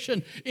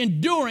contradiction,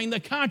 enduring the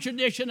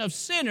contradiction of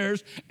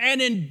sinners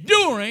and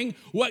enduring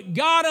what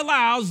God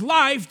allows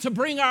life to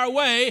bring our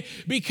way,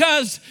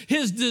 because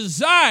his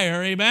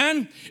desire,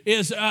 amen,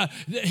 is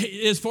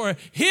for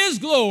his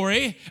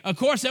glory, of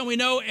course, and we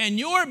know, and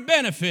your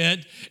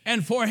benefit,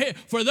 and for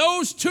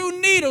those two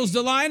needles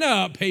to line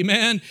up,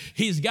 amen,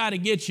 he's got to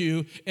get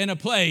you in a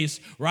place,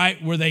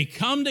 right, where they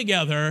come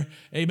together,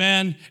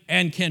 amen,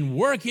 and can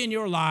work in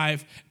your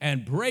life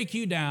and break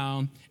you down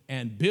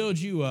and build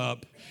you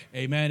up,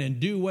 amen,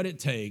 and do what it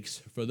takes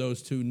for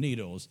those two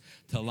needles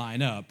to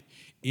line up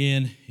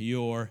in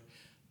your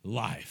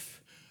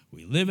life.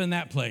 We live in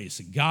that place.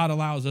 God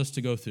allows us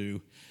to go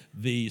through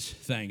these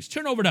things.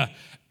 Turn over to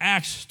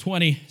Acts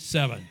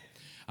 27.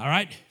 All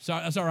right? So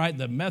that's all right.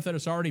 The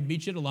Methodists already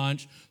beat you to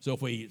lunch, so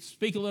if we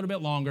speak a little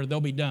bit longer,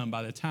 they'll be done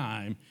by the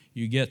time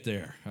you get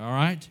there. All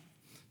right?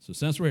 So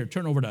since we're here,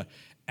 turn over to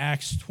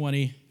Acts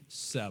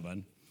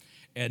 27.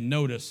 And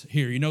notice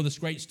here, you know this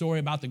great story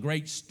about the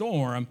great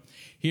storm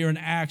here in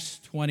Acts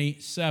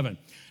 27.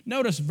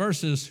 Notice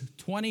verses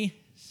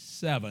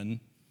 27,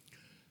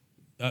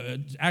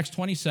 Acts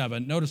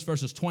 27, notice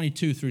verses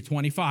 22 through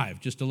 25,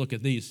 just to look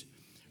at these,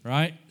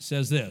 right? It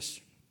says this,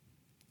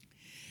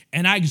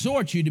 "And I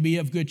exhort you to be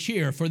of good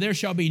cheer, for there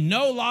shall be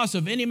no loss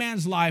of any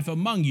man's life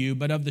among you,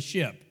 but of the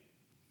ship.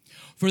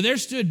 For there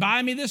stood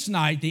by me this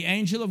night the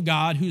angel of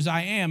God, whose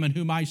I am and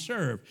whom I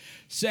serve,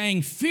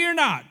 saying, Fear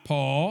not,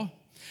 Paul,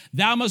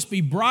 thou must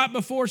be brought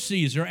before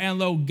Caesar, and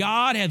lo,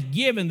 God hath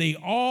given thee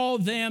all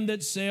them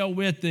that sail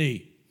with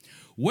thee.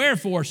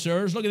 Wherefore,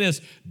 sirs," look at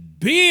this,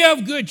 "be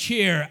of good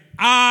cheer,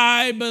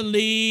 I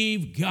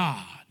believe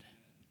God.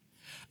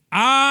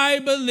 I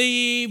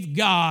believe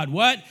God."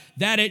 What?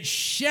 "That it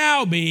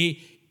shall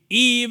be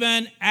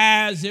even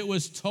as it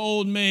was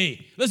told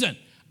me." Listen,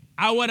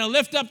 I want to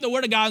lift up the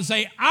word of God and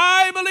say,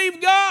 I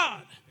believe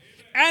God,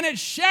 and it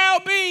shall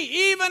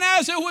be even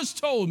as it was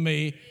told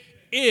me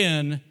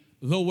in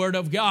the word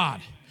of God.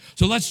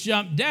 So let's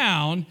jump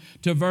down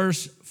to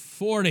verse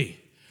 40.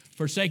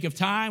 For sake of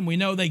time, we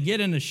know they get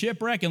in the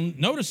shipwreck, and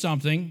notice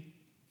something.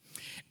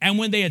 "And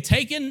when they had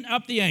taken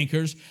up the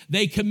anchors,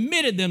 they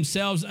committed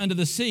themselves unto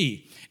the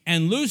sea,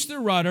 and loosed the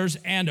rudders,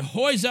 and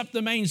hoised up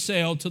the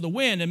mainsail to the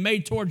wind, and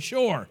made toward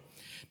shore."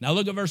 Now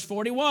look at verse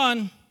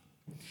 41.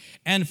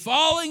 "And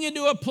falling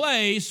into a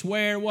place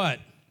where" what?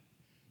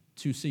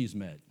 Two seas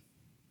met.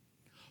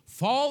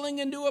 Falling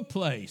into a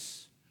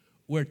place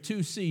where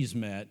two seas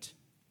met,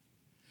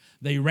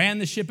 they ran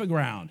the ship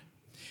aground,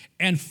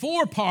 and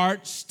fore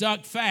part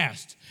stuck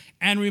fast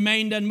and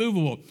remained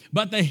unmovable,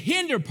 but the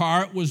hinder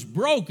part was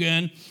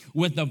broken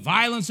with the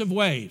violence of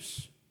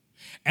waves.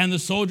 And the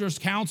soldiers'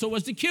 counsel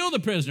was to kill the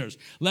prisoners,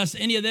 lest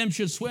any of them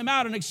should swim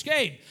out and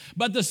escape.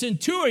 But the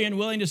centurion,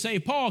 willing to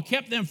save Paul,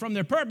 kept them from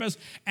their purpose,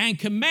 and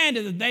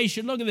commanded that they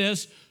should," look at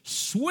this,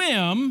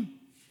 "swim,"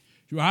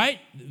 right?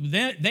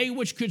 "They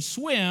which could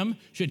swim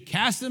should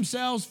cast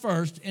themselves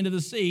first into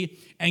the sea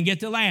and get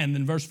to land."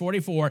 Then verse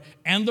 44,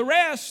 "And the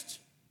rest,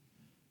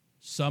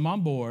 some on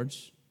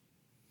boards,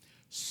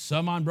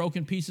 some on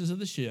broken pieces of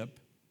the ship.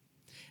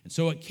 And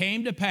so it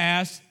came to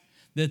pass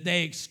that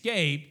they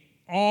escaped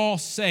all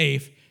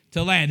safe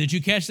to land." Did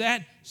you catch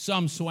that?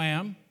 Some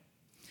swam,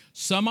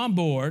 some on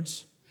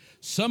boards,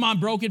 some on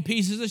broken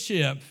pieces of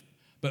ship.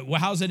 But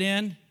how's it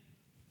end?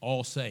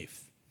 All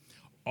safe.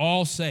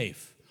 All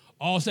safe.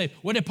 All safe.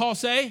 What did Paul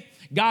say?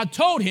 God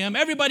told him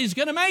everybody's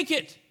going to make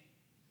it.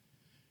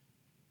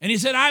 And he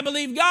said, I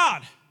believe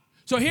God.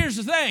 So here's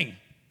the thing.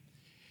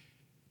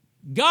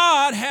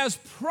 God has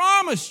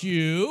promised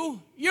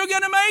you you're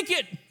going to make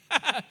it.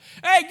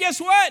 Hey, guess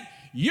what?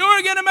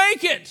 You're going to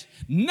make it.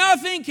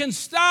 Nothing can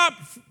stop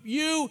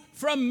you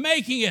from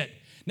making it.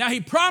 Now,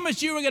 he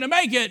promised you were going to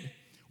make it.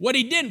 What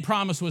he didn't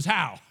promise was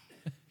how.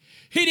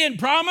 He didn't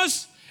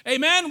promise,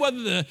 amen,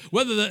 whether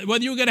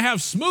you were going to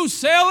have smooth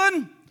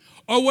sailing,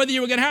 or whether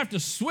you were going to have to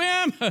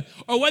swim,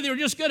 or whether you were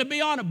just going to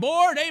be on a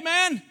board,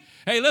 amen.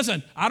 Hey,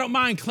 listen, I don't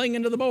mind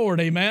clinging to the board,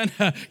 amen.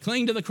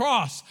 Cling to the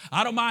cross.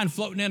 I don't mind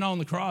floating in on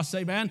the cross,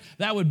 amen.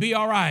 That would be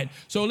all right.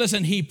 So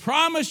listen, he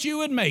promised you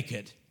would make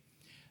it,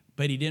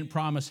 but he didn't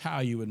promise how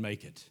you would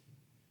make it.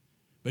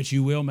 But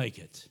you will make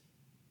it.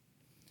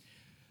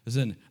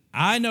 Listen,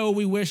 I know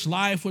we wish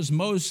life was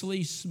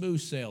mostly smooth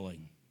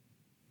sailing.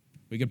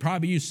 We could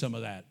probably use some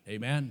of that,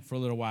 amen, for a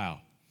little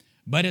while.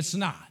 But it's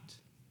not.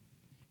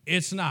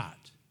 It's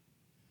not.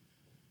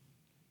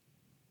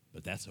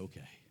 But that's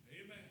okay.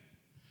 Amen.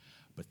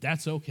 But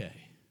that's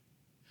okay.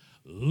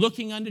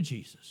 Looking unto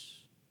Jesus,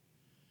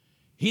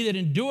 he that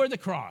endured the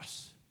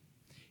cross,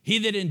 he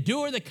that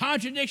endured the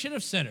contradiction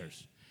of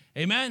sinners,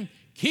 amen,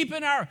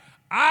 keeping our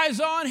eyes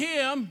on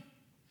him.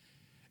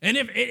 And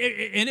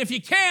if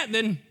you can't,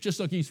 then just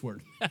look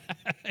eastward.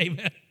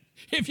 Amen.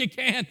 If you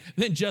can't,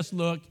 then just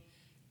look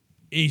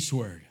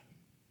eastward.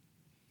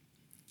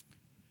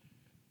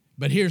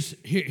 But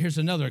here's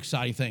another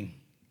exciting thing.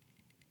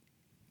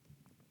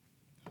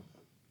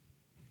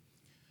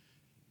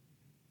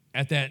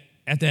 At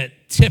that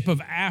tip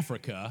of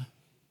Africa,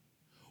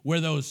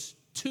 where those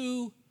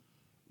two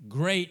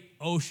great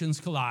oceans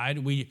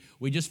collide. We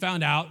just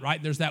found out,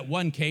 right, there's that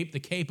one cape, the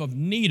Cape of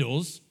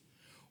Needles,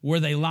 where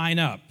they line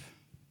up.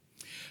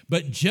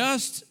 But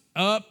just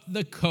up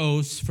the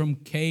coast from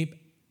Cape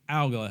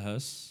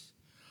Agulhas,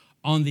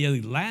 on the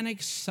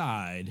Atlantic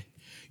side,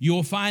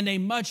 you'll find a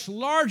much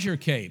larger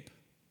cape,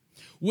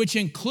 which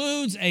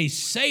includes a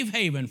safe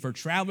haven for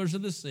travelers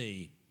of the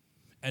sea.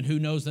 And who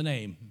knows the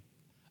name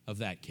of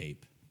that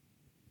cape?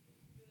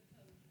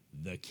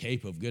 The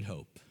Cape of Good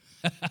Hope.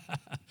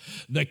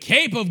 The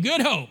Cape of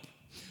Good Hope.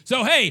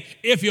 So hey,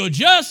 if you'll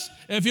just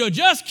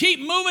keep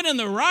moving in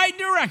the right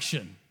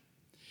direction,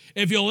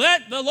 if you'll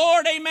let the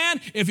Lord,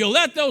 amen, if you'll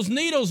let those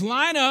needles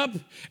line up,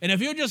 and if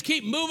you'll just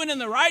keep moving in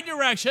the right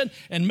direction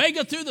and make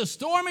it through the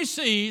stormy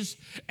seas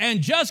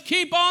and just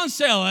keep on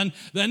sailing,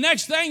 the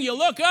next thing you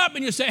look up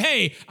and you say,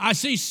 hey, I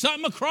see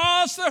something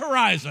across the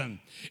horizon.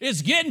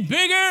 It's getting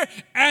bigger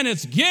and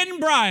it's getting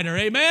brighter,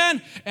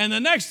 amen? And the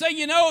next thing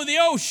you know, the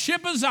old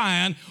ship of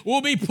Zion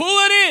will be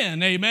pulling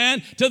in,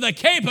 amen, to the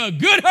Cape of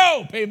Good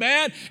Hope,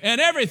 amen?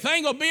 And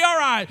everything will be all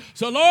right.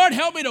 So, Lord,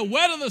 help me to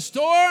weather the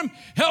storm.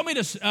 Help me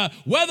to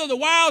weather the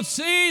wild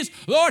seas.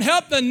 Lord,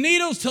 help the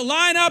needles to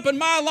line up in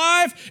my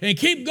life and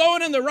keep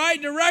going in the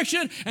right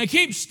direction and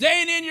keep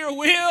staying in your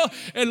will.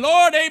 And,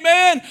 Lord,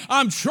 amen,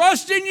 I'm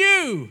trusting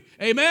you,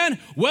 amen?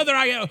 Whether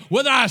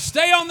I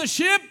stay on the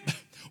ship,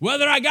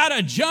 whether I got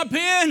to jump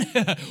in,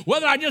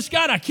 whether I just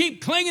got to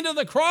keep clinging to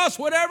the cross,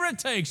 whatever it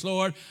takes,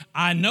 Lord,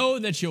 I know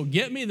that you'll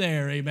get me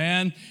there,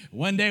 amen.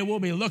 One day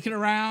we'll be looking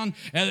around.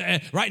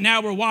 And right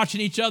now we're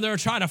watching each other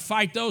try to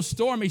fight those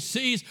stormy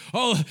seas.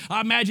 Oh,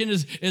 I imagine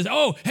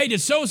hey, did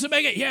so-and-so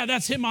make it? Yeah,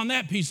 that's him on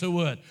that piece of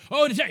wood.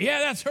 Oh, yeah,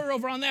 that's her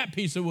over on that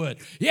piece of wood.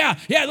 Yeah,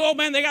 oh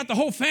man, they got the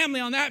whole family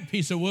on that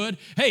piece of wood.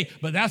 Hey,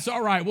 but that's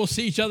all right. We'll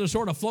see each other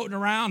sort of floating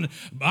around,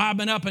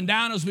 bobbing up and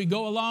down as we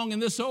go along in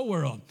this old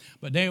world.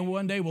 But then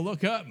one day we'll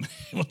look up and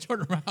we'll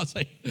turn around and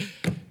say,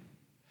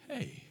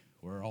 hey,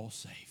 we're all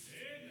safe.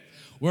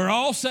 We're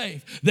all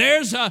safe.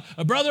 There's a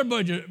Brother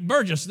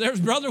Burgess. There's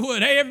Brother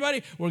Wood. Hey,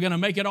 everybody, we're going to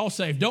make it all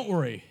safe. Don't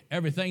worry.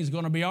 Everything's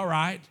going to be all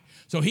right.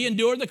 So he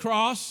endured the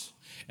cross.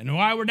 And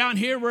while we're down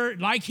here, we're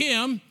like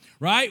him,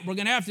 right? We're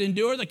going to have to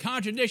endure the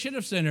contradiction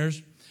of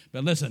sinners.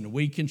 But listen,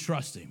 we can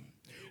trust him.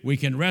 We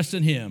can rest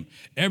in him.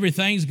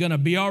 Everything's going to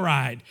be all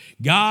right.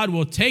 God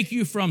will take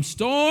you from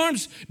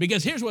storms,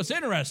 because here's what's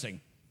interesting.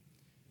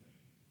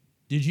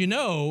 Did you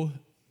know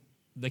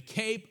the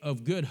Cape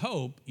of Good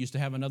Hope used to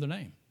have another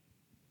name?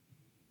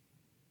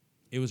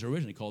 It was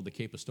originally called the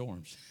Cape of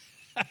Storms.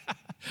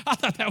 I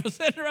thought that was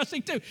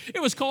interesting too.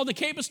 It was called the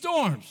Cape of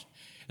Storms.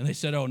 And they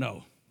said, oh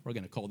no, we're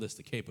going to call this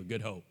the Cape of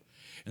Good Hope.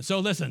 And so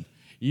listen,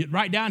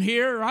 right down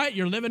here, right,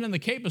 you're living in the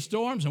Cape of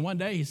Storms, and one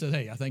day he says,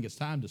 hey, I think it's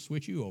time to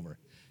switch you over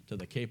to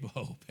the Cape of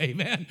Hope.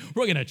 Amen.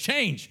 We're going to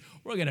change.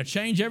 We're going to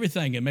change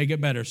everything and make it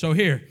better. So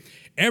here,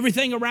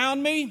 everything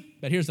around me,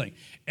 but here's the thing,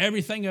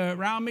 everything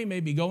around me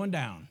may be going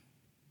down,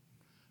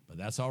 but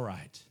that's all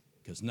right,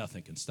 because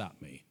nothing can stop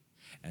me,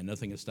 and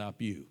nothing can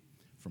stop you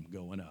from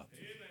going up.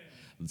 Amen.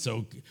 And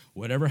so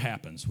whatever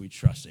happens, we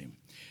trust him.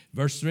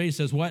 Verse 3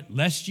 says what?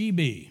 Lest ye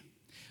be.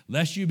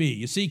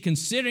 You see,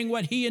 considering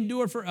what he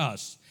endured for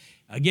us,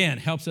 again,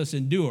 helps us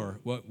endure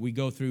what we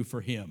go through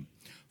for him.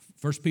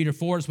 1 Peter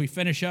 4, as we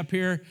finish up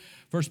here,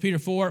 1 Peter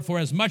 4, for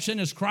as much then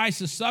as Christ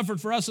has suffered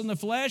for us in the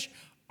flesh,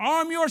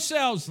 arm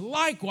yourselves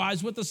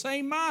likewise with the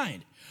same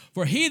mind.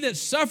 For he that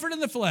suffered in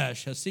the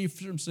flesh has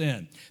ceased from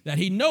sin, that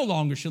he no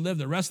longer should live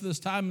the rest of this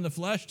time in the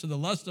flesh to the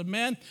lust of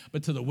men,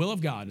 but to the will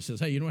of God. It says,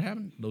 hey, you know what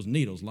happened? Those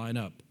needles line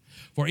up.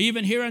 For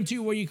even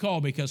hereunto were ye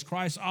called, because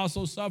Christ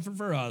also suffered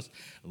for us,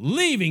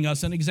 leaving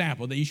us an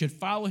example, that you should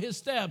follow his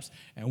steps.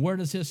 And where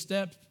does his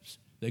steps?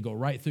 They go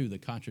right through the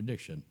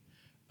contradiction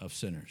of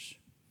sinners.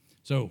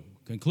 So,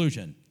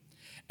 conclusion,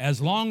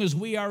 as long as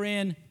we are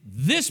in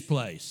this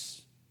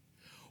place,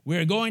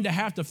 we're going to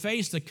have to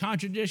face the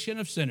contradiction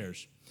of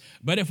sinners.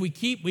 But if we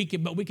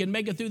can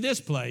make it through this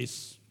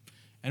place,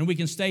 and we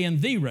can stay in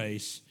the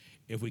race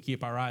if we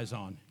keep our eyes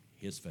on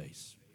his face.